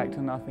we go back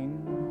to nothing.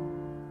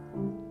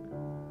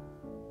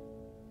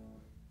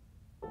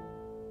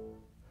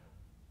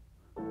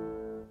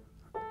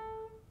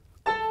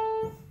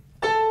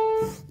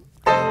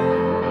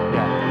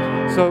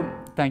 Yeah. So,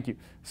 thank you.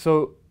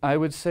 So I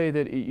would say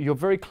that you're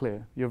very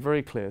clear. You're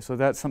very clear. So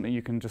that's something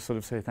you can just sort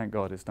of say, thank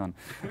God it's done,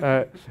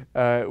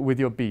 with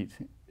your beat.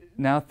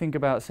 Now think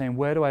about saying,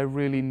 where do I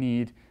really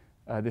need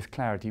this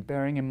clarity?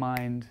 Bearing in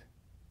mind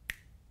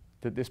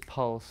that this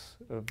pulse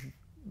of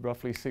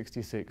roughly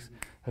 66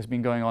 has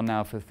been going on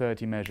now for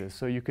 30 measures.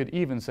 So you could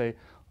even say,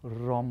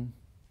 rom,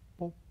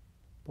 bom,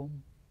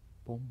 bom,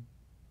 bom,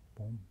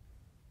 bom,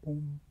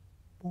 bom,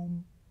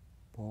 bom,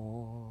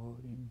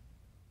 bom,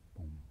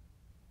 bom,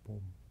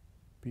 bom,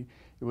 it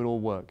would all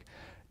work.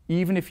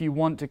 Even if you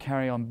want to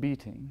carry on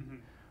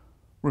beating,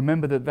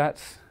 remember that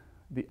that's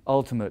the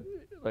ultimate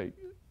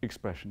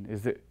expression,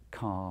 is that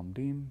calm,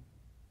 dim,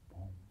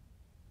 boom,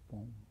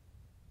 boom,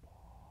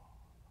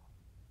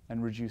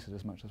 and reduce it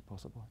as much as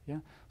possible. Yeah.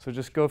 So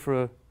just go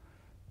for a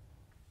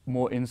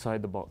more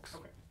inside the box,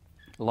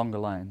 longer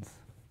lines.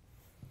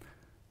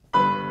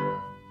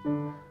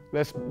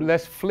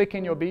 Less flick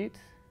in your beat.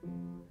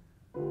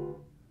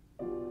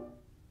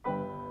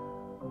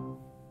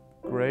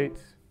 Great.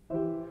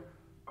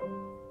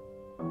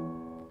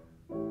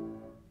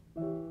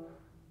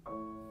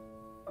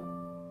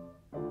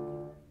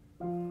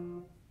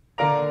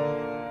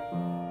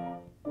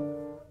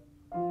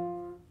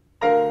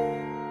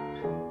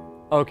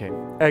 Okay,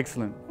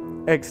 excellent,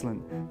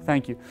 excellent.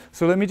 Thank you.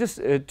 So let me just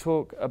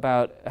talk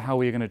about how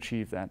we're going to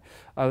achieve that.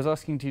 I was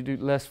asking you to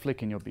do less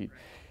flick in your beat.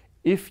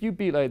 If you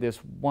beat like this,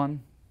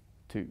 1,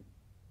 2,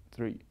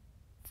 3,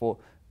 4,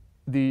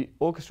 the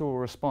orchestra will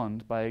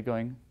respond by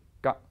going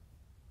ga,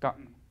 ga,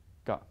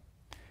 ga.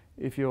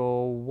 If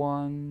you're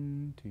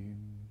 1, 2,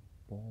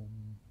 boom,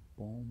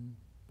 boom,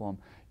 boom,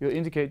 you'll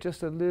indicate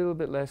just a little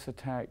bit less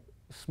attack,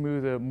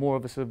 smoother, more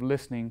of a sort of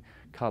listening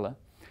color.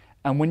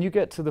 And when you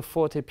get to the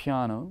forte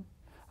piano,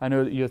 I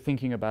know that you're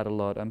thinking about a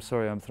lot. I'm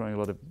sorry, I'm throwing a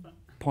lot of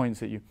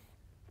points at you.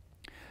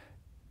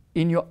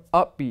 In your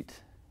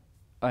upbeat,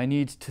 I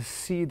need to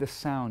see the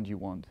sound you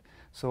want.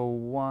 So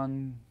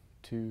 1,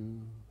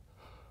 2,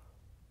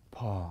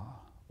 pa.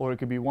 Or it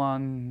could be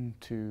 1,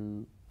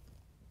 2,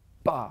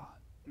 ba.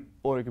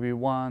 Or it could be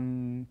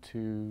 1,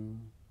 2,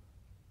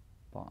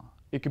 ba.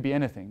 It could be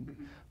anything.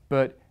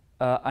 But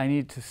I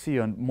need to see,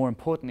 and more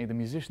importantly, the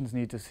musicians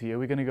need to see, are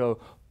we going to go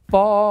ba,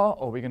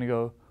 or are we going to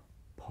go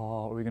pa,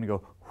 or are we going to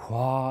go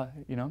wha,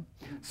 you know?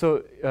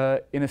 So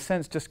in a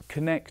sense, just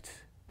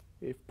connect,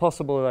 if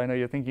possible, I know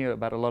you're thinking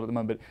about it a lot at the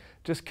moment, but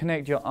just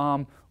connect your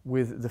arm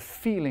with the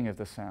feeling of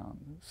the sound.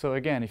 So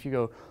again, if you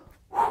go,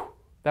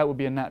 that would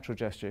be a natural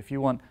gesture. If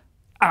you want,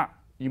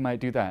 you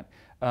might do that.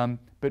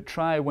 But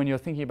try, when you're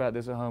thinking about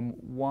this at home,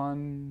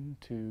 1,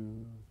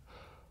 2,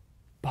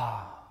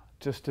 ba.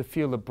 Just to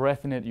feel the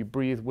breath in it, you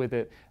breathe with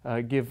it,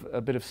 give a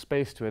bit of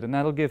space to it, and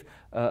that'll give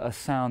a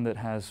sound that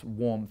has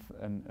warmth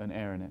and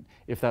air in it,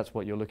 if that's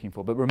what you're looking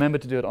for. But remember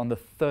to do it on the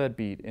third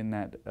beat in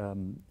that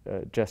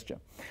gesture.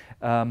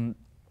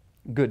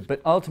 Good,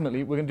 but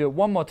ultimately, we're going to do it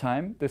one more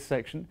time, this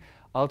section.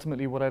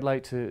 Ultimately, what I'd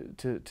like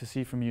to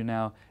see from you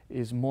now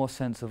is more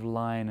sense of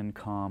line and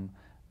calm.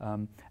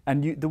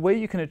 And the way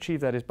you can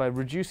achieve that is by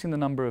reducing the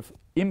number of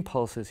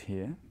impulses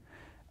here.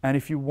 And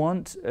if you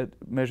want, at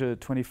measure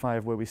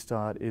 25 where we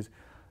start, is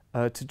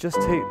to just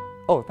take,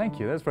 oh, thank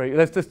you, that's very,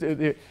 let's just,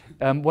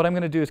 what I'm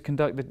going to do is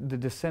conduct the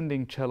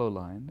descending cello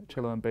line,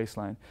 cello and bass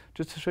line,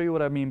 just to show you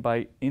what I mean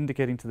by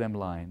indicating to them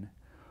line.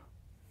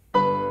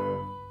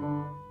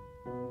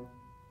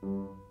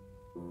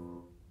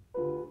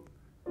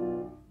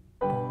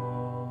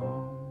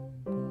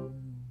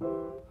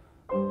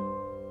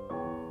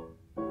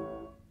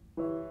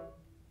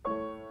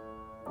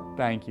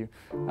 Thank you.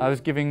 I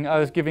was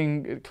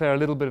giving Claire a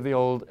little bit of the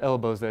old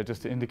elbows there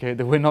just to indicate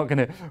that we're not going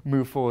to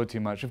move forward too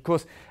much. Of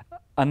course,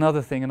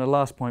 another thing, and a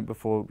last point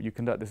before you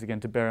conduct this again,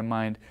 to bear in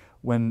mind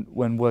when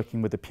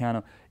working with the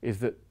piano is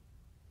that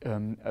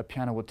a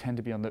piano will tend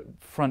to be on the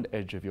front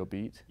edge of your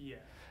beat, Yeah.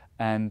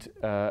 and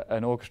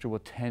an orchestra will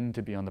tend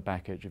to be on the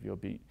back edge of your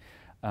beat.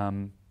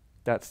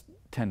 That's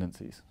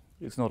tendencies.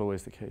 It's not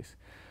always the case.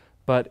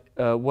 But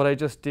what I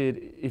just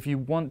did, if you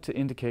want to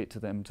indicate to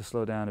them to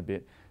slow down a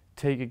bit,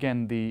 take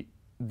again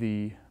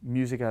the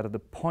music out of the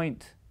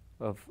point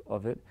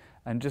of it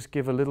and just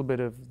give a little bit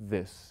of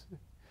this.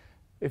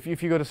 If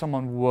you go to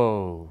someone,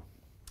 whoa,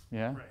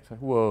 yeah? Right. It's like,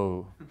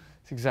 whoa.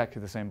 It's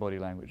exactly the same body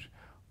language.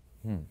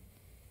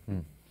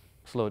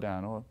 Slow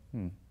down, or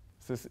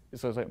So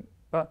it's like,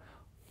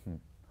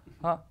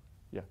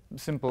 yeah,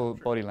 simple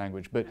body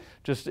language, but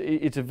just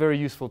it's a very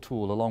useful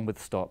tool along with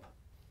stop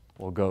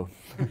or go.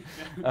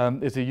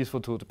 It's a useful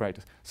tool to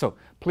practice. So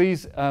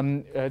please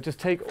just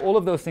take all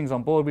of those things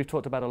on board. We've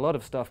talked about a lot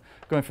of stuff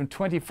going from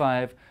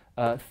 25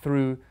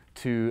 through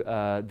to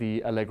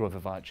the Allegro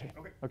vivace.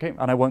 Okay,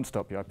 and I won't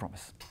stop you, I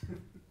promise.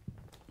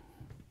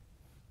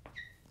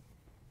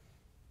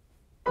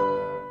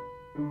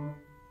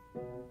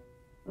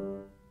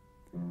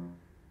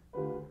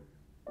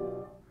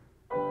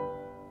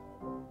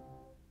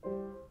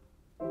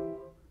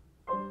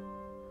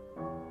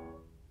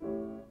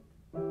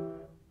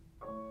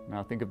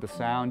 Now think of the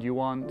sound you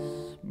want.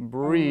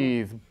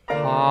 Breathe.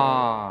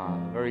 Pa.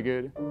 Very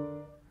good.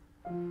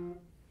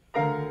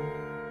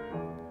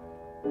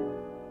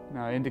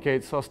 Now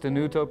indicate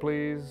sostenuto,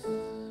 please.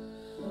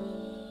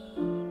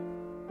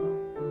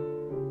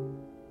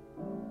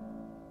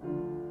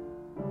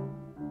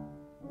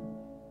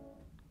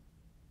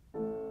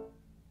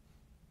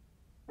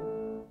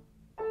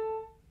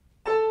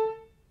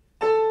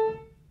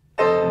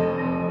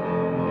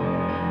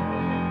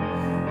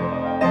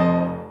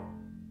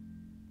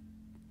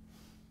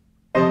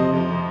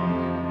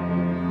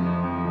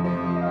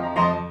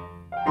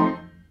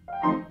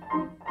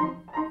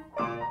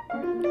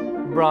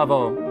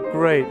 Bravo,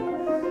 great,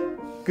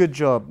 good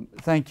job.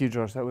 Thank you,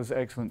 Josh, that was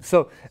excellent.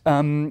 So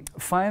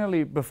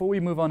finally, before we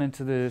move on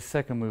into the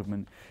second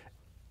movement,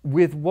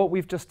 with what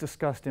we've just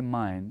discussed in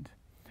mind,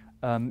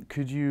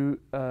 could you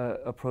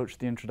approach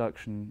the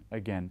introduction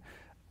again?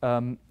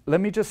 Let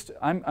me just,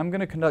 I'm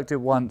going to conduct it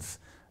once,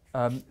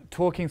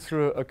 talking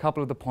through a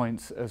couple of the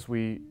points as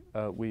we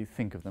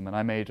think of them, and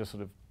I may just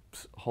sort of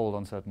hold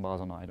on certain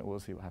bars or not, we'll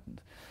see what happens.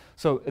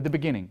 So at the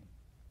beginning,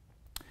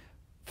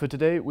 for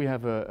today, we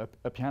have a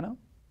piano.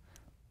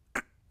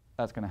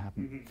 That's going to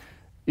happen. Mm-hmm.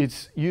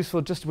 It's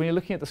useful just when you're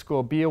looking at the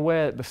score, be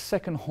aware the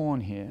second horn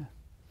here.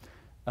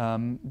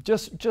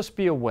 Just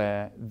be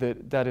aware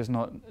that that is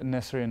not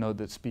necessarily a note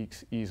that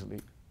speaks easily.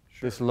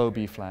 Sure. This low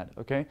B flat.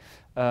 Okay,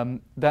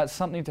 that's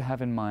something to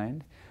have in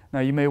mind.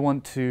 Now you may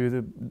want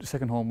to. The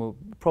second horn will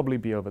probably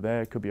be over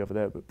there. It could be over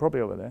there, but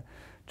probably over there.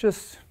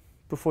 Just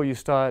before you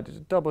start,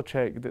 just double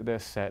check that they're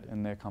set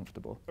and they're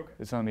comfortable. Okay.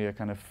 It's only a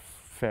kind of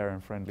fair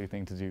and friendly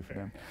thing to do for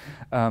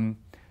them.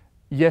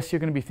 Yes, you're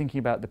going to be thinking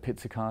about the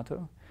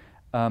pizzicato.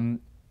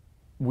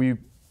 You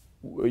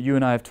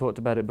and I have talked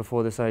about it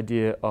before, this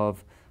idea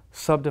of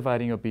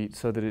subdividing your beat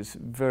so that it's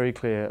very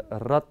clear,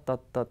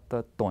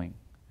 rat-tat-tat-tat-toing,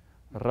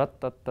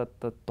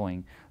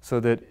 rat-tat-tat-tat-toing,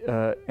 so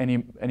that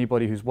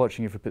anybody who's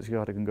watching you for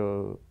pizzicato can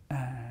go,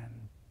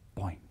 and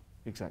boing,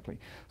 exactly.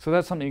 So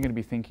that's something you're going to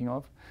be thinking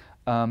of.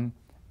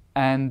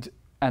 And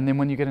then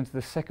when you get into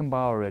the second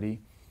bar already,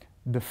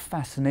 the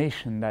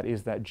fascination that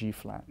is that G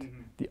flat,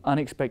 the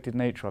unexpected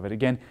nature of it.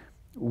 Again,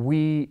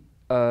 we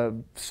are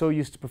so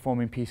used to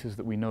performing pieces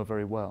that we know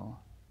very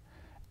well,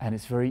 and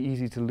it's very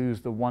easy to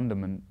lose the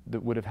wonderment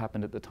that would have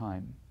happened at the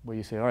time, where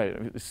you say, all right,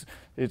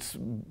 it's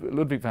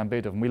Ludwig van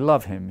Beethoven, we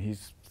love him,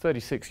 he's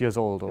 36 years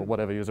old or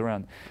whatever he was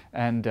around,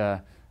 and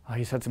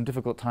he's had some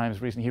difficult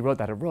times recently, he wrote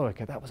that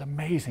Eroica, that was an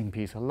amazing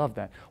piece, I love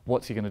that.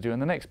 What's he going to do in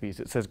the next piece?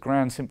 It says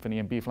Grand Symphony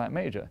in B flat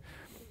major.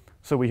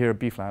 So we hear a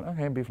B flat,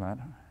 okay, B flat.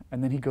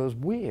 And then he goes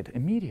weird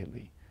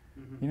immediately.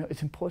 You know,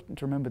 it's important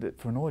to remember that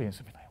for an audience,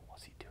 to be like,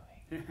 what's he doing?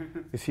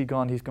 Is he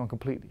gone? He's gone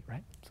completely,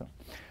 right? So,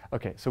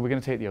 okay, so we're going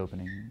to take the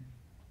opening.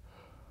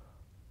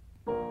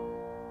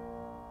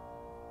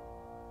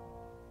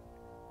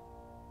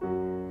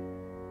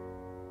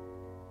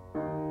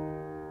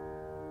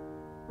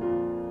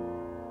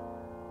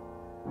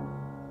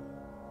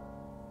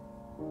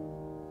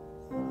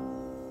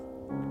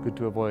 Good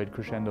to avoid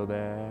crescendo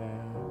there.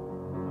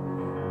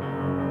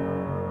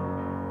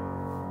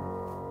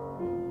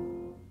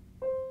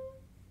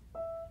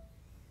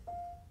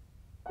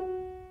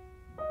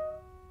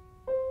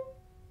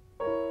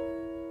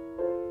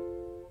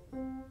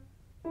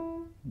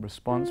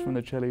 Response from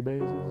the Shelley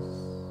basses.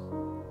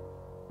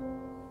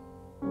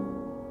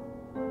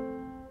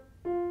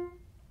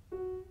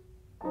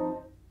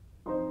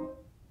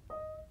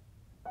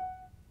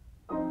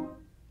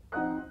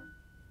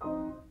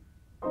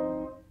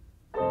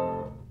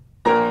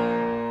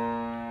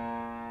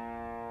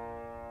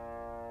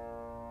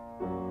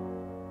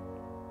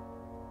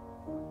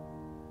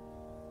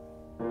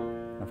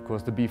 Of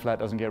course, the B flat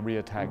doesn't get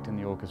re-attacked in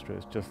the orchestra.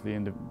 It's just the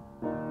end of...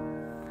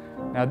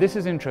 Now this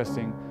is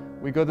interesting.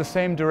 We go the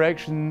same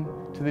direction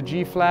to the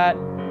G flat,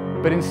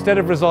 but instead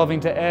of resolving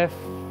to F,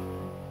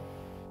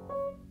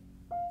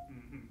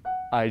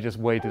 I just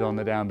waited on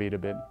the downbeat a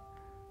bit.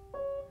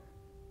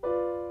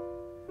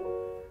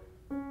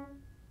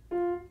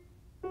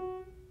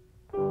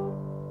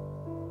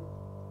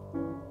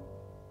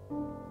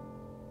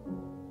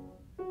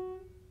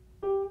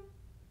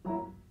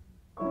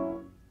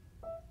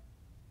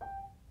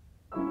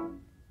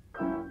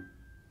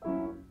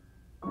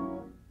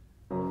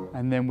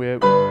 And then we're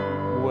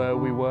where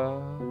we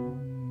were.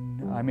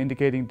 I'm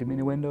indicating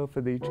diminuendo for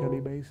the cello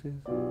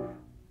basses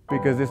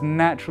because this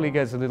naturally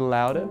gets a little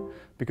louder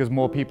because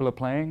more people are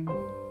playing.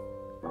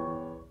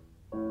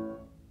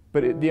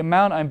 But the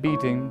amount I'm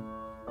beating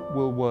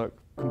will work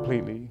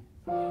completely.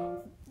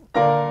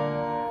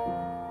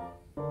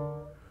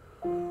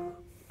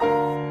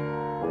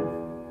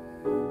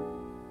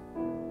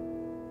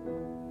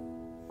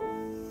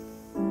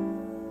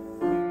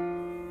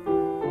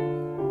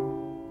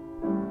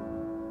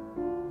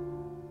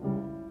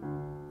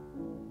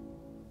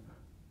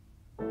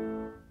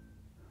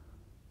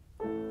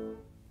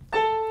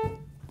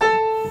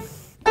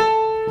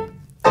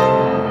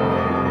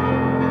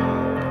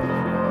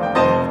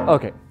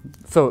 Okay,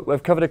 so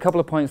I've covered a couple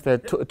of points there,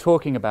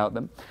 talking about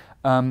them.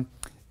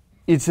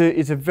 It's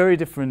a very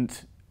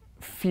different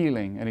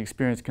feeling and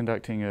experience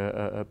conducting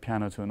a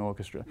piano to an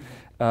orchestra.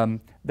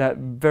 That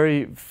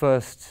very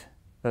first,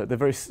 the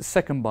very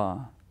second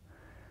bar,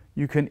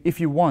 you can, if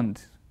you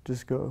want,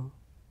 just go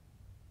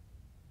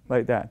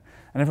like that.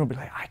 And everyone will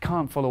be like, I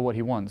can't follow what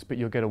he wants, but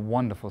you'll get a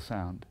wonderful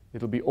sound.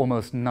 It'll be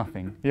almost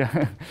nothing.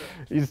 Yeah,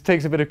 it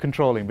takes a bit of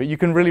controlling, but you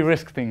can really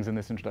risk things in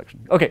this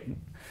introduction. Okay.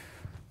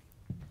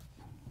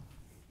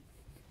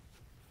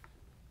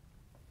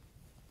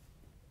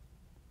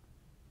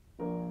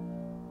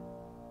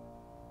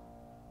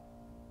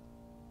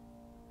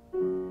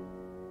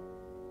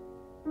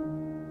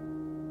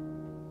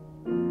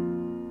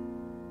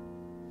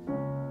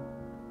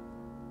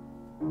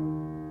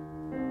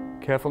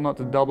 Careful not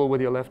to double with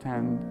your left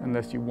hand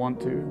unless you want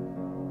to.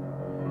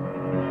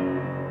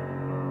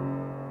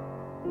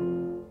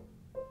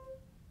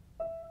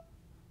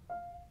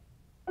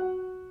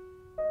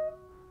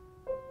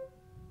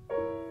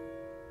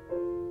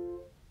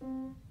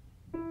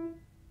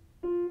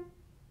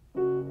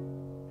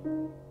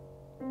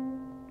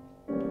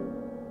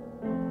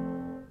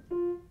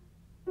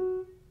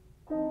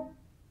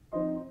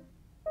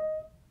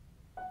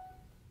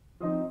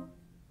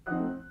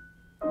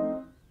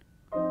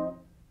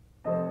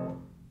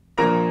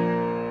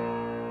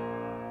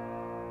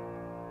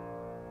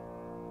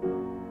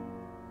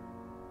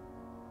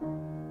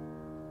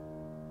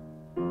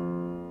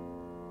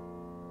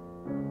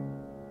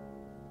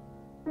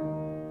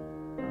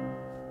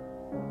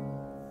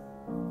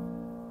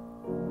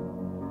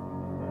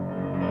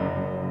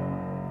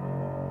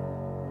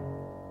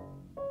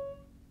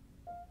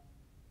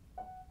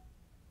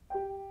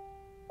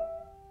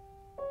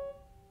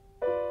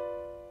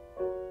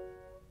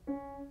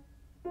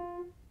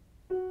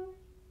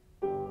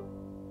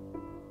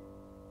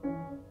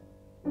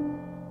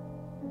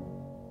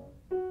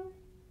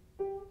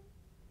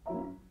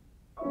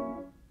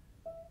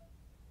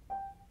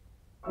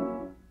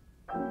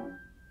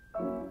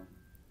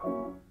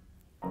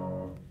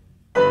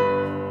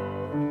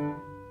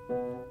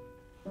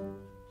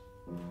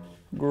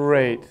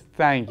 Great,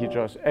 thank you,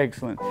 Josh.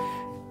 Excellent.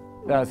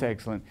 That's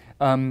excellent.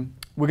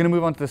 We're going to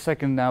move on to the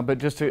second now, but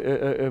just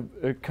a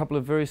couple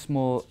of very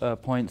small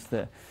points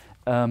there.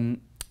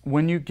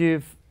 When you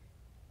give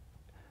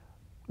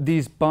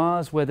these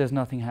bars where there's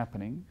nothing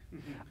happening,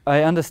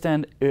 I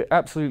understand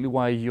absolutely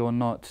why you're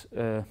not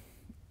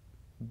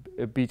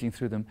beating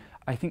through them.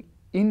 I think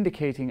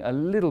indicating a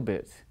little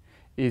bit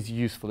is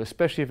useful,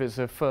 especially if it's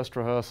a first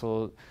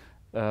rehearsal.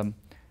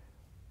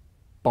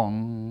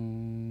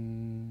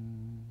 Bong.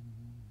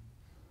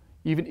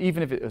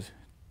 Even if it was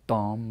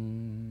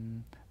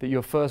dom, that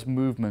your first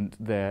movement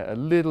there, a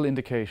little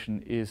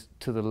indication is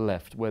to the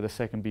left, where the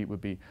second beat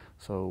would be.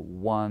 So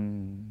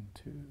 1,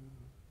 2, and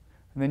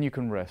then you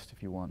can rest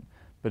if you want.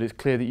 But it's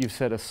clear that you've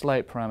set a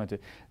slight parameter.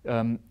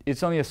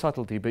 It's only a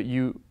subtlety, but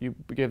you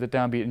gave the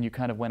downbeat and you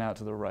kind of went out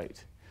to the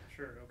right.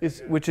 Sure.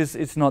 Okay, Which is,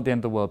 it's not the end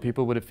of the world.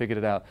 People would have figured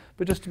it out.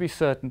 But just to be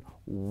certain,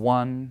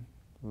 1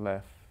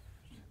 left,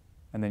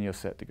 and then you're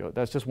set to go.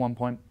 That's just one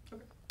point.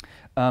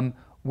 Okay.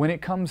 When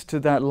it comes to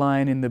that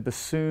line in the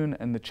bassoon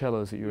and the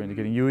cellos that you were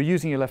indicating, you were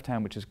using your left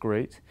hand, which is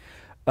great.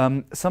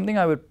 Something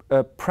I would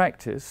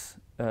practice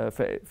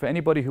for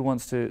anybody who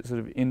wants to sort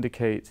of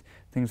indicate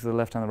things with the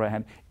left hand and the right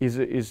hand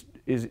is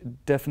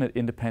definite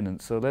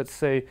independence. So let's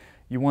say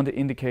you want to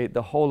indicate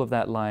the whole of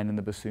that line in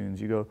the bassoons.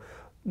 You go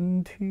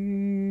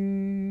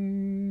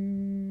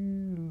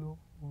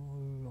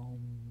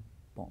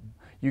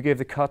you gave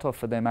the cutoff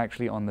for them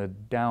actually on the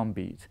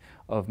downbeat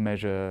of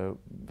measure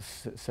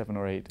 7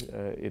 or 8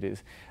 it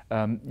is.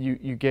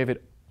 You gave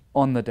it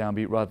on the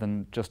downbeat rather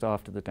than just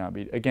after the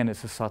downbeat. Again,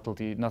 it's a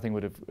subtlety, nothing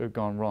would have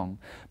gone wrong.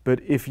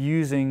 But if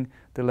using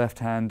the left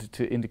hand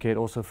to indicate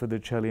also for the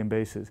cello and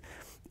basses,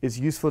 it's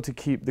useful to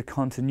keep the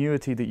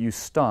continuity that you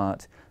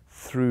start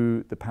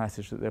through the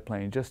passage that they're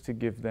playing, just to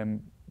give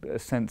them a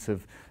sense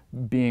of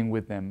being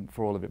with them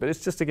for all of it. But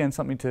it's just, again,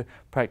 something to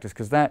practice,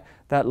 because that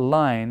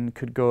line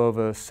could go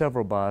over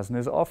several bars, and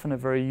is often a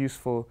very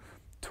useful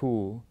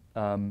tool,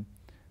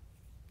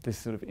 this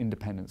sort of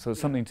independence. So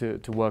it's something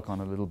to work on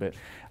a little bit.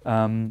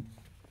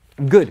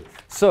 Good.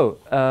 So,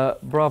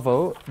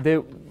 bravo.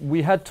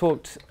 We had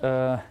talked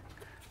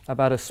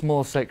about a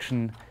small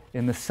section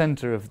in the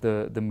center of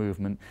the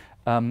movement.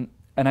 And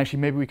actually,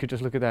 maybe we could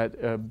just look at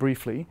that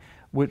briefly,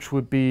 which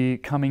would be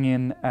coming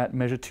in at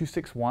measure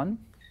 261.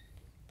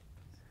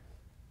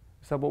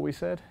 Is that what we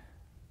said?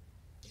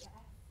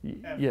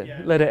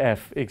 Yeah, letter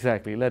F,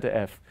 exactly, letter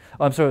F.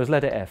 Oh, I'm sorry, it was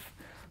letter F.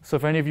 So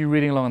for any of you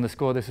reading along on the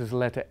score, this is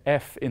letter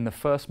F in the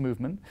first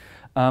movement.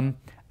 And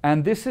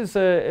this is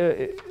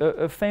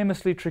a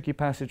famously tricky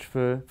passage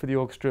for the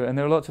orchestra, and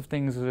there are lots of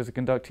things that as a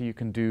conductor you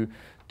can do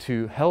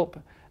to help,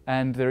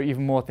 and there are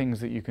even more things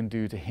that you can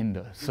do to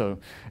hinder. So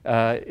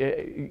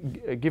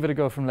give it a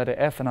go from letter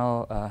F, and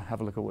I'll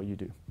have a look at what you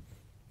do.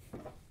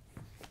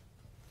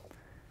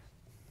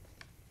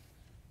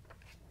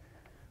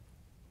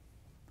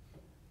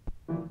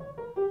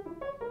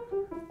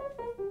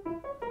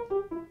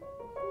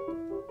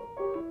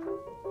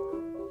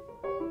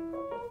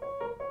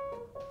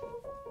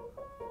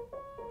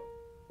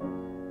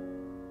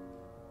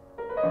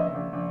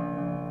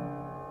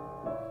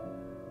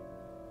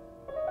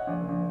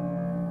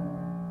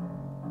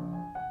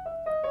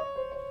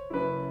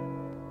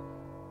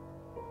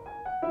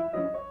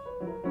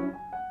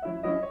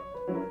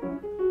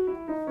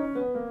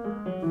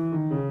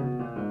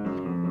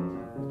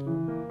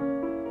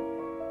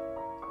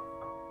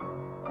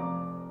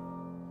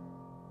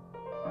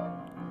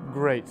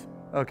 Great.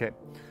 Okay.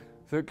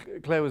 So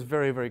Claire was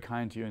very, very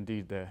kind to you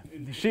indeed there.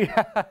 She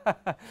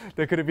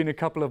there could have been a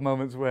couple of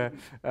moments where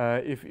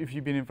if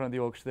you'd been in front of the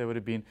orchestra, there would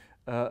have been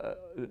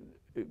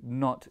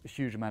not a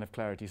huge amount of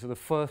clarity. So the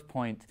first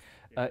point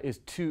is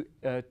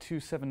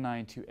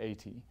 279,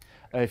 280.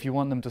 If you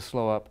want them to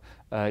slow up,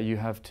 you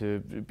have to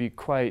be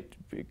quite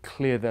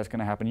clear that's going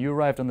to happen. You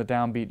arrived on the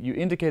downbeat. You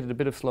indicated a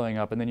bit of slowing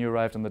up, and then you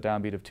arrived on the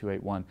downbeat of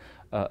 281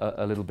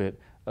 a little bit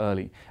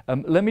early.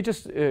 Let me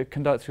just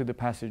conduct through the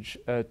passage,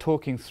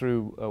 talking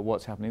through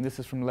what's happening. This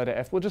is from letter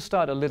F. We'll just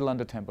start a little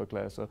under tempo,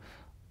 Claire. So,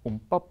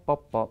 pop,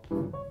 pop, pop.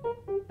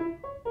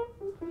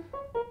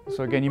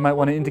 So again, you might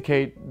want to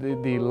indicate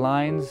the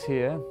lines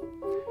here.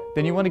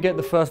 Then you want to get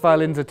the first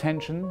violin's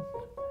attention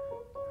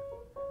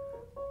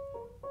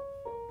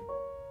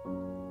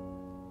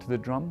to the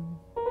drum.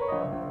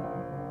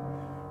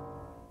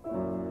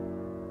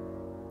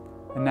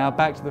 And now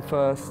back to the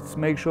firsts.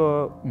 Make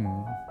sure.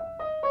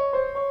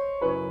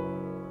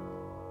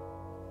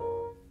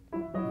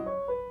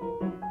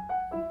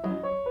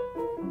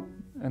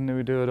 And then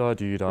we do da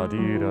dee da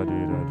dee da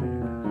dee da dee.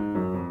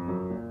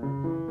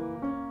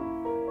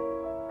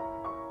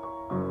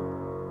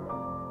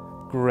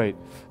 Great.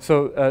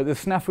 So the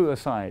snafu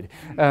aside,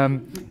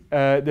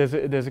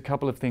 there's a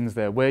couple of things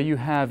there where you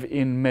have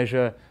in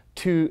measure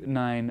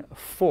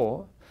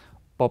 294,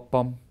 bom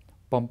bom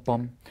bom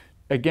bom.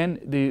 Again,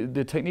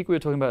 the technique we were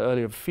talking about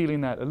earlier of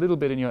feeling that a little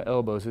bit in your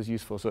elbows is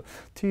useful. So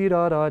ti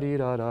da da dee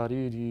da da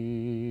dee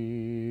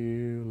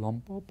dee,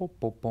 lom bom bom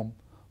bom bom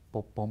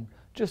bom bom.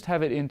 Just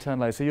have it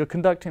internalized. So you're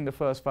conducting the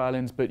first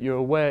violins, but you're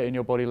aware in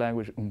your body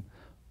language,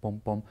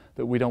 bom bom,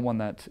 that we don't want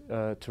that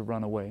to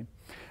run away.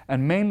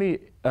 And mainly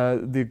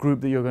the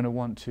group that you're going to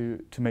want to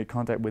make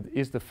contact with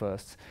is the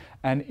firsts.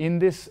 And in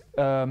this,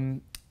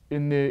 in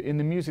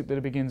the music that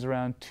begins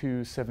around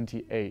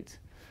 278,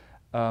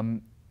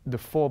 the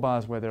 4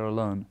 bars where they're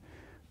alone,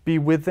 be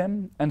with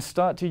them and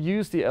start to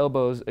use the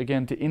elbows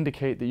again to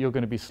indicate that you're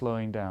going to be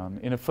slowing down.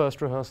 In a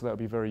first rehearsal, that would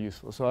be very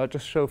useful. So I'll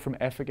just show from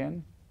F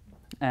again.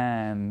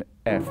 And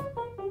F.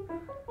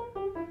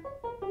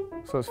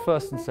 So it's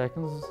first and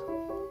seconds.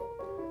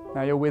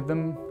 Now you're with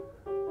them.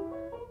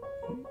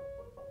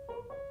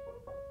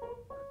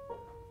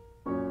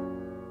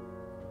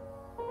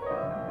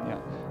 Yeah.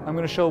 I'm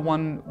going to show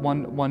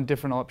one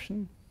different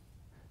option.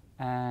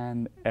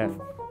 And F.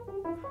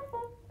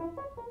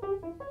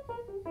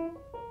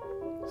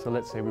 So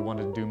let's say we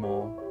wanted to do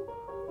more.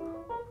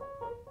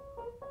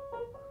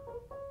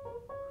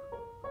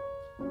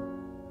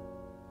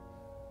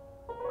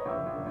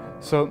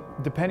 So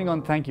depending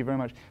on, thank you very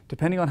much,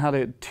 depending on how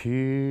the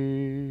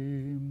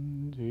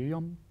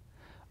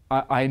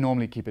I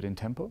normally keep it in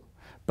tempo,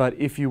 but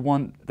if you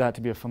want that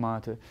to be a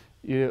fermata,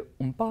 you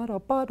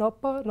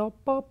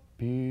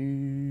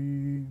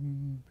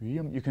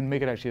can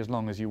make it actually as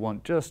long as you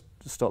want, just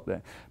stop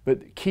there.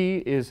 But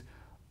key is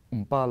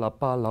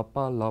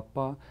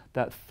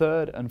that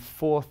third and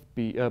fourth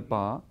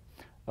bar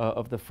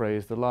of the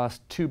phrase, the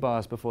last 2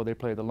 bars before they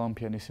play the long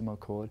pianissimo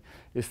chord,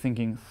 is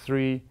thinking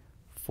 3,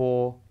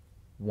 4,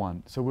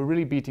 1. So we're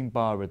really beating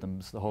bar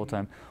rhythms the whole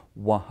time.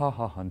 1 ha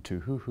ha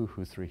 2 hoo hoo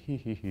hoo 3 hee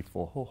hee hee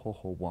 4 ho ho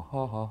ho 1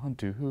 ha ha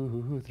 2 hoo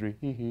hoo hoo 3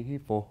 hee hee hee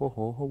 4 ho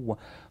ho ho 1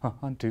 ha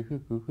 2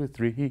 hoo hoo hoo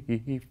 3 hee hee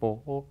hee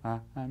 4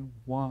 and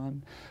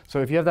 1.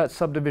 So if you have that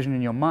subdivision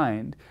in your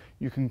mind,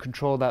 you can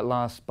control that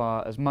last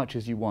bar as much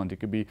as you want. It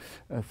could be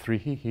 3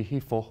 hee hee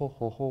hee 4 ho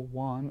ho ho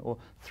 1, or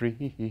 3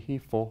 hee hee hee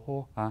 4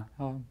 ho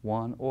and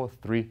 1, or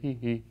 3 hee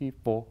hee hee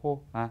 4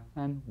 ho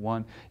and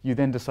 1. You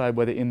then decide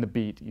whether in the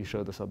beat you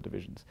show the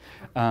subdivisions.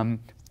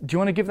 Do you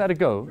want to give that a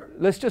go? Sure.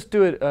 Let's just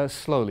do it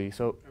slowly.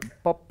 So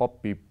pop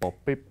pop beep pop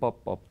beep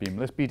pop pop beam.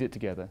 Let's beat it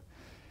together.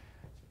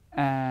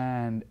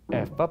 And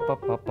F pop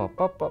pop pop pop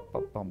pop pop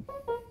pop pop.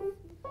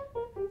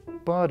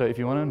 Ba-da, if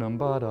you want to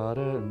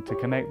ba-da-da, to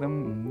connect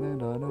them,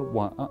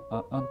 1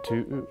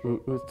 2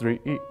 3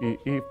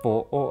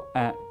 4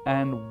 and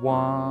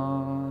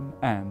 1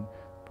 and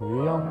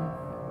 1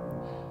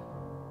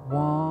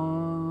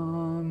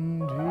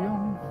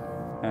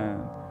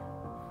 and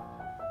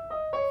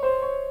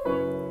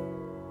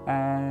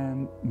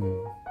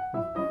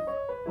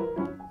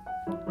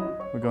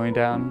we're going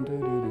down,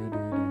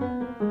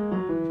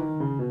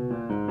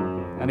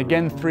 and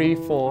again 3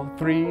 4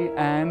 3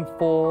 and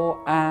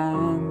 4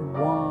 and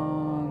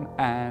 1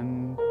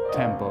 and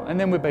tempo, and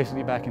then we're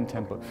basically back in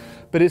tempo.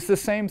 But it's the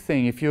same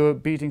thing if you're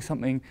beating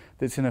something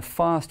that's in a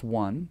fast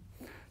 1,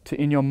 to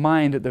in your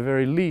mind at the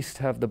very least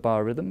have the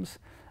bar rhythms,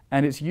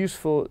 and it's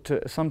useful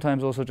to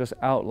sometimes also just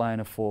outline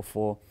a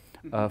 4/4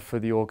 for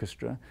the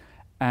orchestra.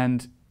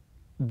 And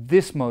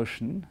this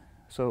motion,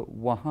 so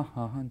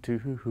 1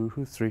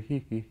 2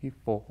 3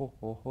 4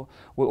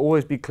 will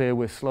always be clear.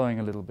 We're slowing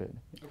a little bit,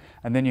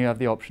 and then you have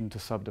the option to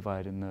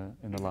subdivide in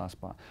the last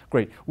bar.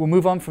 Great. We'll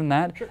move on from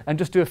that and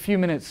just do a few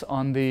minutes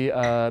on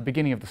the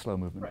beginning of the slow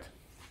movement. Right.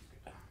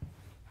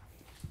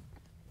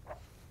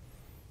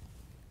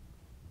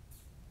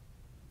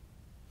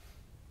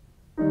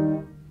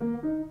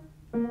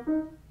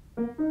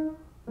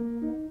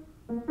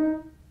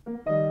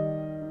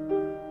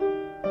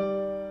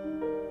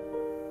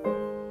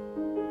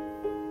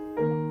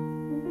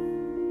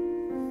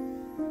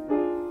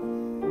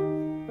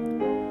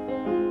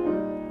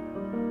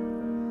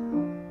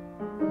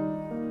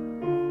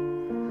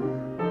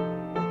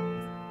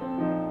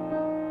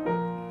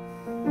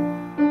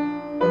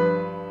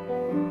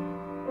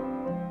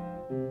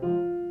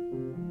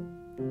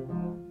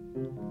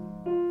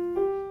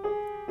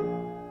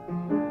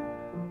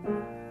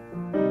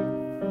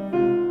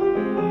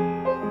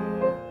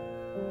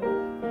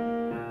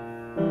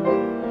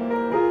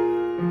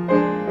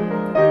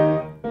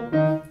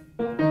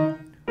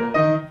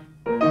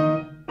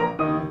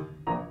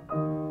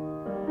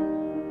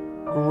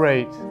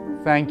 Great,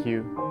 thank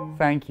you,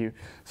 thank you.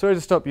 Sorry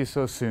to stop you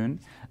so soon.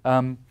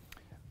 The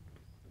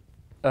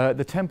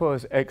tempo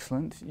is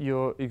excellent.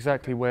 You're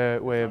exactly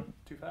where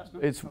Too fast? No?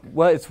 it's Okay.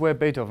 well, it's where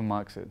Beethoven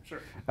marks it. Sure.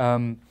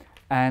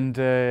 And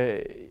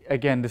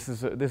again, this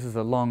is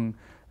a long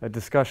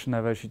discussion.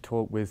 I've actually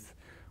talked with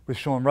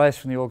Sean Rice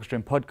from the orchestra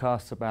in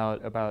podcasts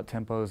about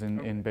tempos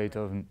in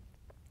Beethoven.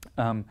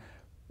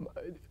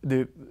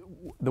 The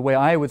way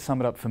I would sum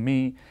it up for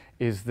me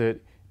is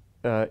that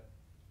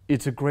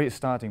it's a great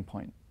starting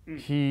point.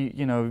 He,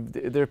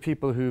 there are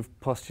people who've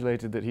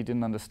postulated that he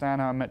didn't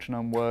understand how a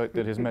metronome worked,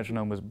 that his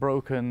metronome was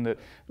broken, that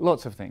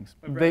lots of things.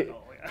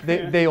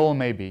 They all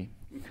may be.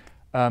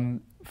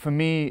 For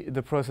me,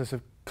 the process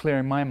of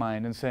clearing my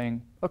mind and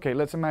saying, okay,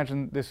 let's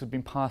imagine this has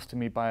been passed to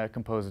me by a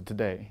composer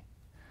today.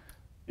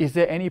 Is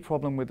there any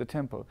problem with the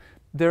tempo?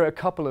 There are a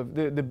couple of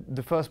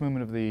the first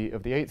movement of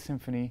the Eighth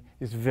Symphony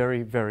is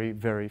very, very,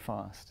 very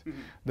fast.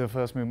 The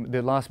last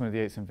movement of the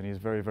Eighth Symphony is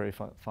very, very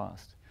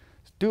fast.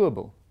 It's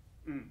doable.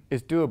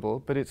 It's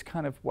doable, but it's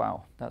kind of,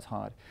 wow, that's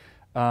hard.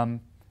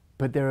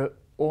 But there are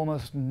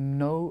almost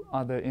no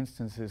other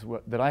instances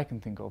that I can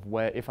think of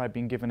where if I'd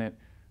been given it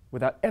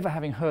without ever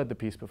having heard the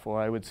piece before,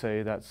 I would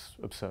say that's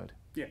absurd.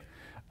 Yeah.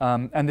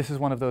 And this is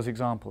one of those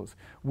examples.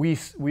 We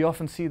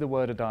often see the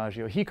word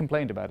adagio. He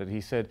complained about it.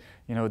 He said,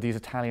 these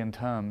Italian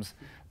terms,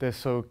 they're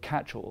so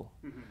catch-all.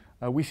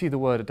 We see the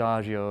word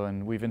adagio,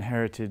 and we've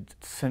inherited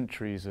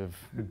centuries of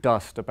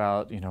dust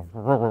about,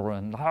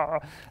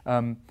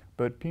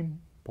 but pim,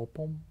 pom,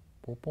 pom,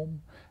 pom,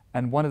 pom.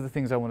 And one of the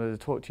things I wanted to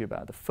talk to you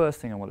about, the first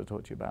thing I wanted to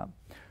talk to you about,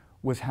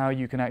 was how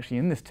you can actually,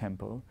 in this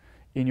tempo,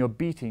 in your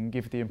beating,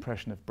 give the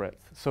impression of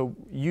breadth. So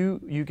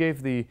you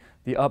gave the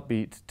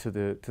upbeat to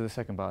the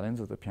second violins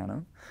of the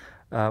piano,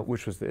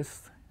 which was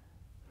this.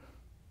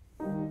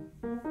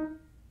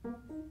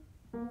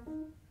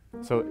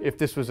 So if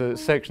this was a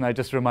section, I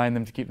just remind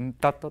them to keep them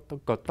da da da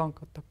ga dum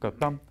ga da ga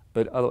dum.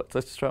 But otherwise,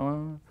 let's just try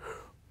one.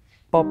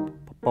 Pop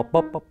pop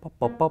pop pop pop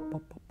pop pop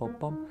pop pop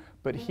pop.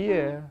 But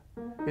here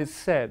it's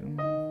said.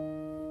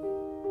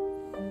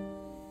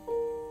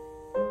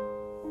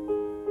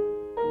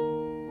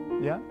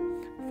 Yeah,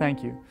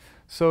 thank you.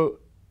 So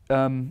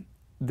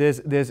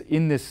there's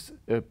in this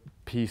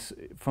piece,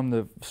 from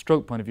the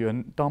stroke point of view,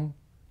 and dum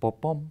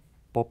pop bum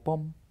pop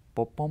bum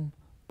pop bum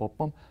pop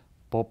bum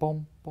pop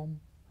bum bum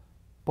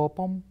pop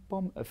bum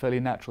bum, a fairly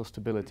natural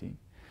stability.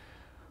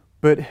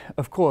 But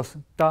of course,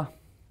 da,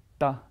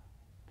 da,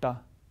 da,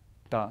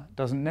 da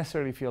doesn't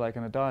necessarily feel like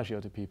an adagio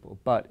to people.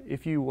 But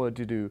if you were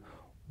to do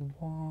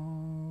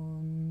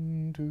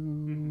 1,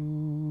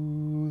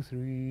 2,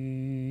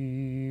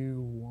 3,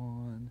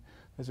 1,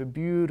 there's a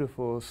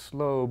beautiful,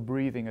 slow,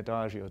 breathing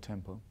adagio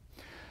tempo.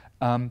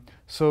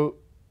 So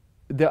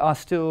there are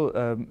still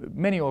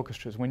many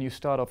orchestras, when you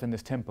start off in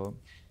this tempo,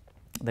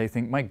 they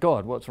think, my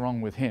God, what's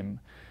wrong with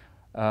him?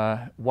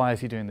 Why is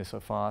he doing this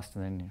so fast?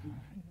 And then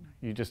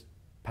you just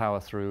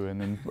power through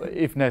and then,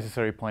 if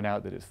necessary, point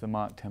out that it's the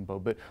marked tempo.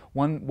 But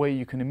one way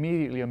you can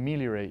immediately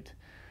ameliorate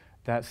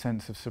that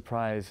sense of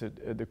surprise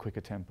at the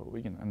quicker tempo,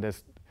 you know, and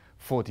there's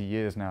 40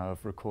 years now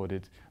of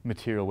recorded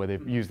material where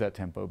they've used that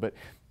tempo. But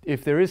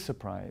if there is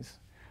surprise,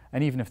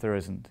 and even if there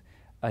isn't,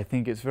 I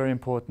think it's very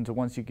important to,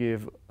 once you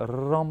give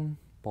rom,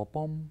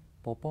 pom,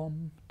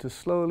 pom, to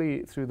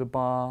slowly through the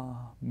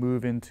bar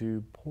move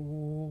into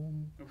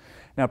pom. Okay.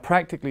 Now,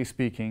 practically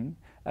speaking,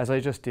 as I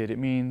just did, it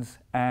means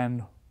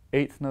and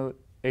eighth note,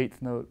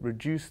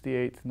 reduce the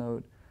eighth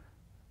note,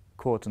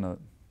 quarter note,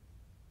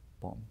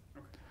 pom.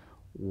 Okay.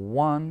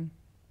 1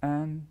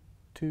 and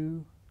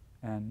 2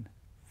 and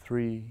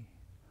 3.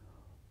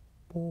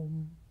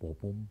 Boom, boom,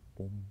 boom,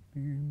 boom,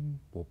 boom,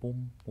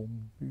 boom,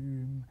 boom,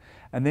 boom.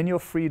 And then you're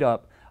freed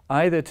up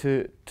either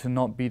to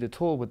not beat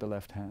at all with the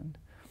left hand,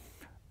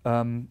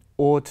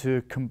 or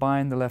to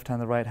combine the left hand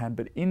and the right hand,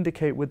 but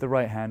indicate with the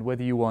right hand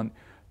whether you want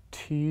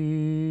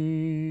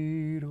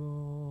ti, do,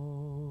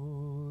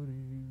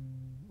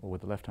 or with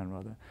the left hand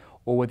rather,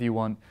 or whether you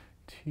want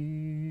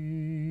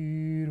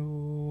ti, do,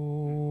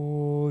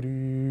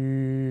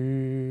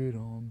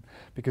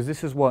 because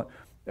this is what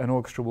an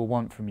orchestra will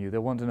want from you.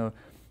 They'll want to know,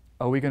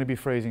 are we going to be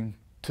phrasing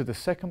to the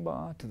second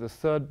bar, to the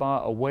third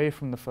bar, away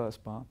from the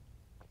first bar?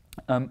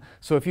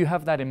 So if you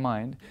have that in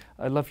mind,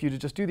 I'd love for you to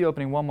just do the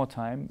opening one more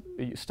time,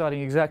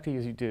 starting exactly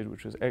as you did,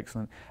 which was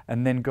excellent,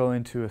 and then go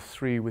into a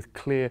 3 with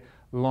clear,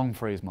 long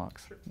phrase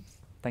marks. Sure.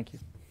 Thank you.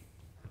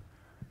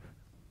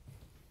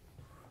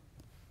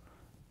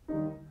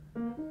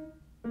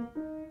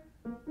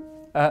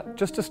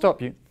 Just to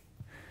stop you,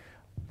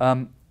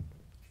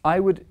 I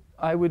would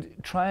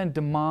try and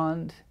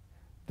demand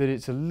that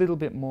it's a little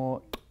bit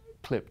more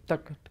clip,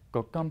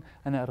 and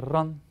then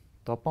run,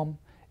 pom.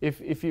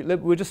 If you,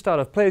 we'll just start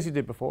off, play as you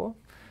did before.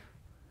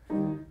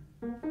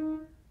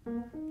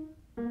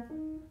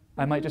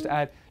 I might just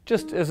add,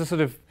 just as a sort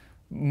of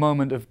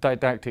moment of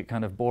didactic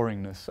kind of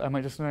boringness, I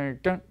might just say,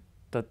 dun,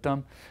 da,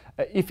 dum.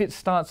 If it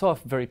starts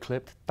off very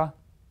clipped, da,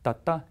 da,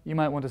 da, you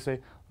might want to say,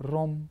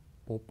 rom,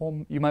 po,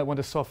 pom. You might want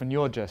to soften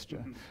your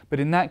gesture. But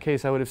in that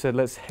case, I would have said,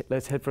 let's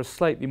head for a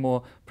slightly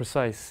more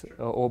precise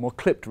or more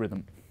clipped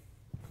rhythm.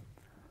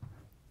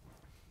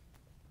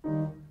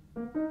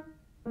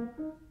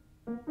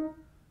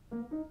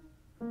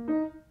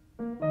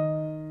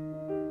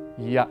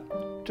 Yeah,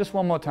 just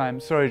one more time.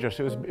 Sorry, Josh,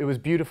 it was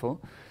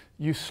beautiful.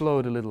 You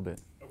slowed a little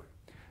bit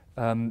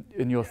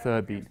in your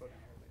third beat.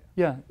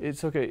 Yeah,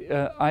 it's okay.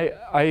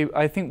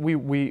 I think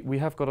we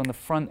have got on the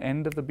front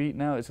end of the beat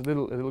now. It's a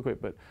little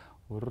quick, but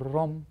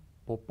rom,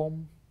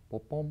 pom,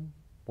 pom,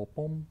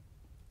 pom.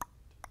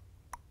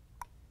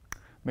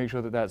 Make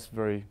sure that that's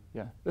very,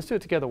 yeah. Let's do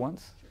it together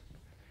once.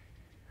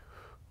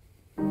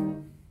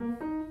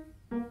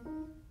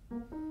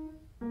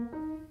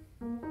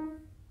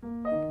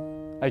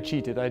 I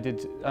cheated.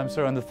 I'm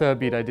sorry, on the third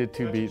beat I did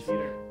 2 beats.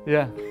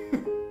 Yeah.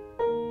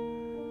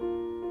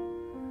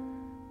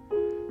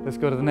 Let's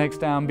go to the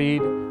next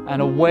downbeat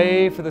and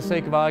away for the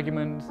sake of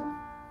argument.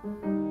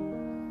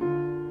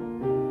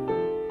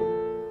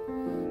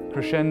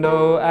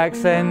 Crescendo,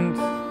 accent,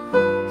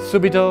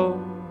 subito.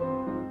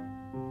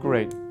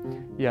 Great.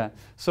 Yeah.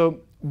 So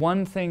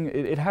one thing,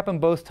 it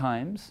happened both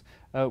times,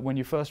 when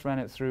you first ran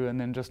it through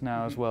and then just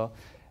now as well.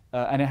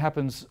 And it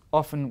happens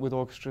often with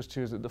orchestras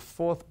too, is that the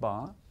 4th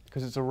bar,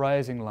 because it's a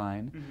rising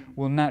line,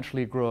 will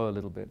naturally grow a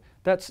little bit.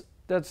 That's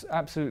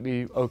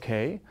absolutely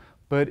okay,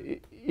 but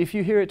if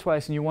you hear it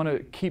twice and you want to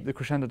keep the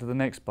crescendo to the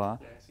next bar,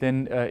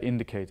 then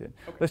indicate it.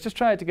 Okay. Let's just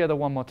try it together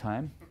one more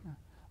time,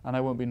 and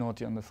I won't be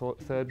naughty on the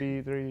third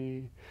beat.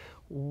 3,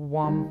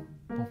 1.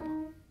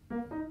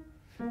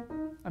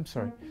 I'm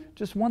sorry.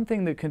 Just one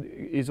thing that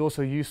is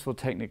also useful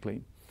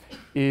technically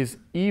is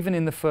even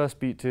in the first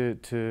beat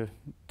to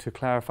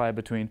clarify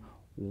between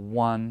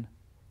 1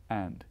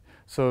 and.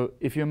 So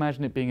if you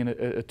imagine it being in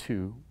a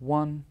 2,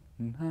 1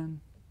 and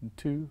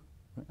 2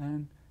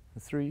 and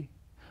 3,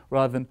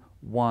 rather than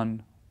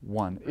 1,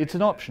 1. It's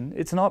an option.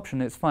 It's an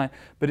option. It's fine.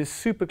 But it's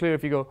super clear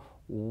if you go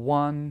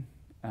 1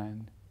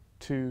 and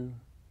 2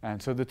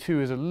 and. So the 2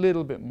 is a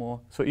little bit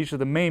more. So each of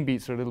the main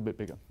beats are a little bit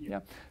bigger.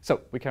 Yeah.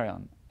 So we carry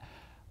on.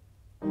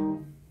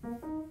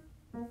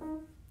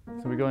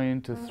 So we're going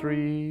into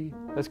 3.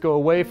 Let's go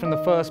away from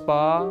the first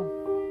bar.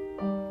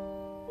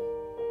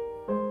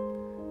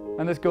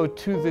 And let's go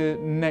to the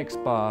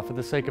next bar for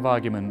the sake of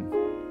argument.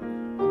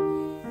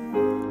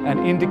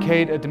 And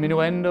indicate a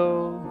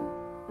diminuendo,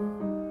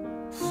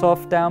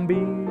 soft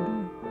downbeat,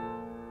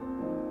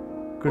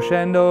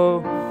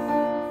 crescendo,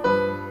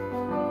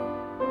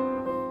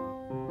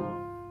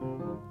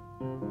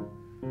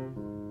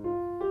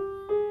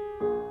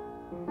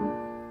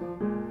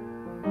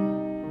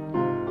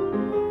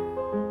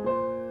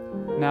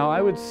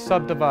 would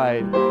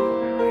subdivide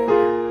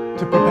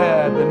to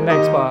prepare the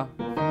next bar.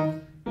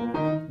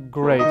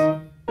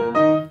 Great.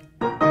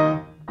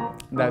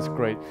 That's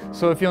great.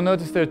 So if you'll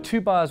notice, there are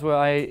two bars where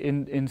I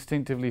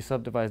instinctively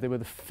subdivide. They were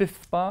the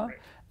fifth bar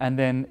and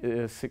then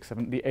 6th,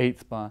 7th, the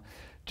 8th bar.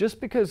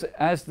 Just because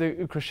as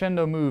the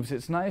crescendo moves,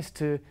 it's nice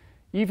to,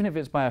 even if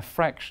it's by a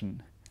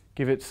fraction,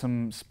 give it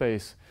some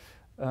space.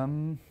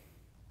 And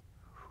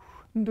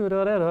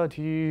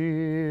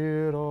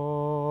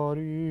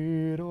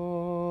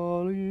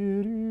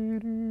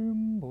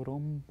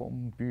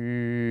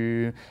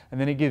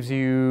then it gives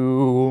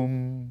you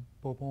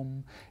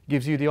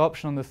the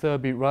option on the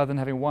third beat, rather than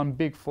having one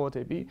big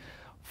forte beat,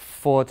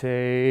 forte,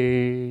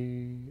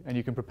 and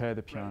you can prepare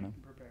the piano.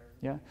 Right,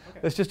 Yeah? Okay.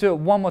 Let's just do it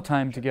one more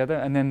time together,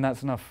 and then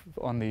that's enough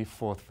on the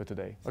fourth for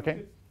today.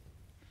 Okay?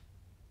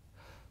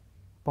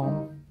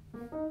 Boom.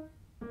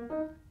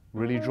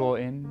 Really draw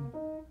in.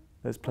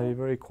 Let's play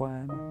very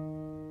quiet.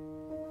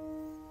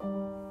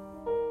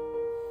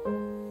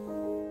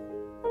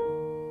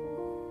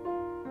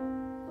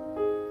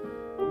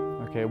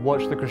 Okay,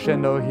 watch the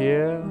crescendo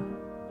here.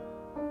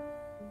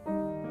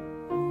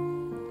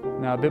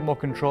 Now a bit more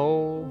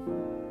control.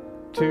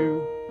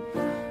 2,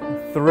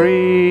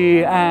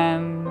 3,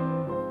 and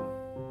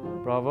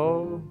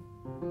bravo.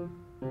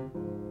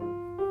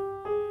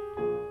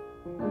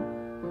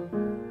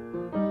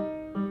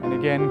 And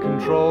again,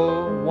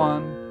 control.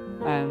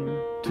 1 and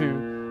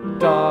 2.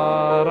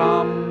 Da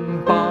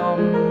dum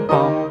bum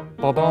bum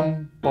ba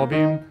bum ba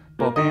bim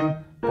ba bim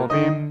ba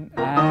bim,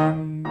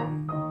 and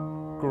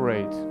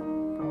great.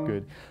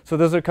 Good. So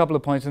those are a couple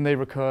of points, and they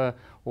recur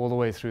all the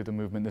way through the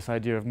movement, this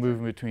idea of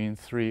moving between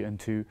 3 and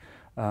 2.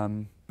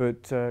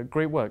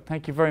 Great work.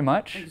 Thank you very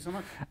much. Thank you so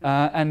much.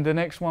 And the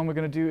next one we're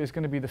going to do is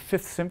going to be the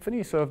 5th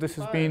Symphony. So if this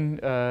has been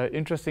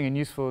interesting and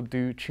useful,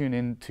 do tune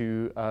in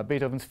to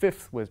Beethoven's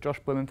 5th with Josh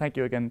Bullen. Thank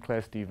you again,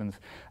 Claire Stevens.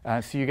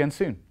 See you again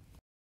soon.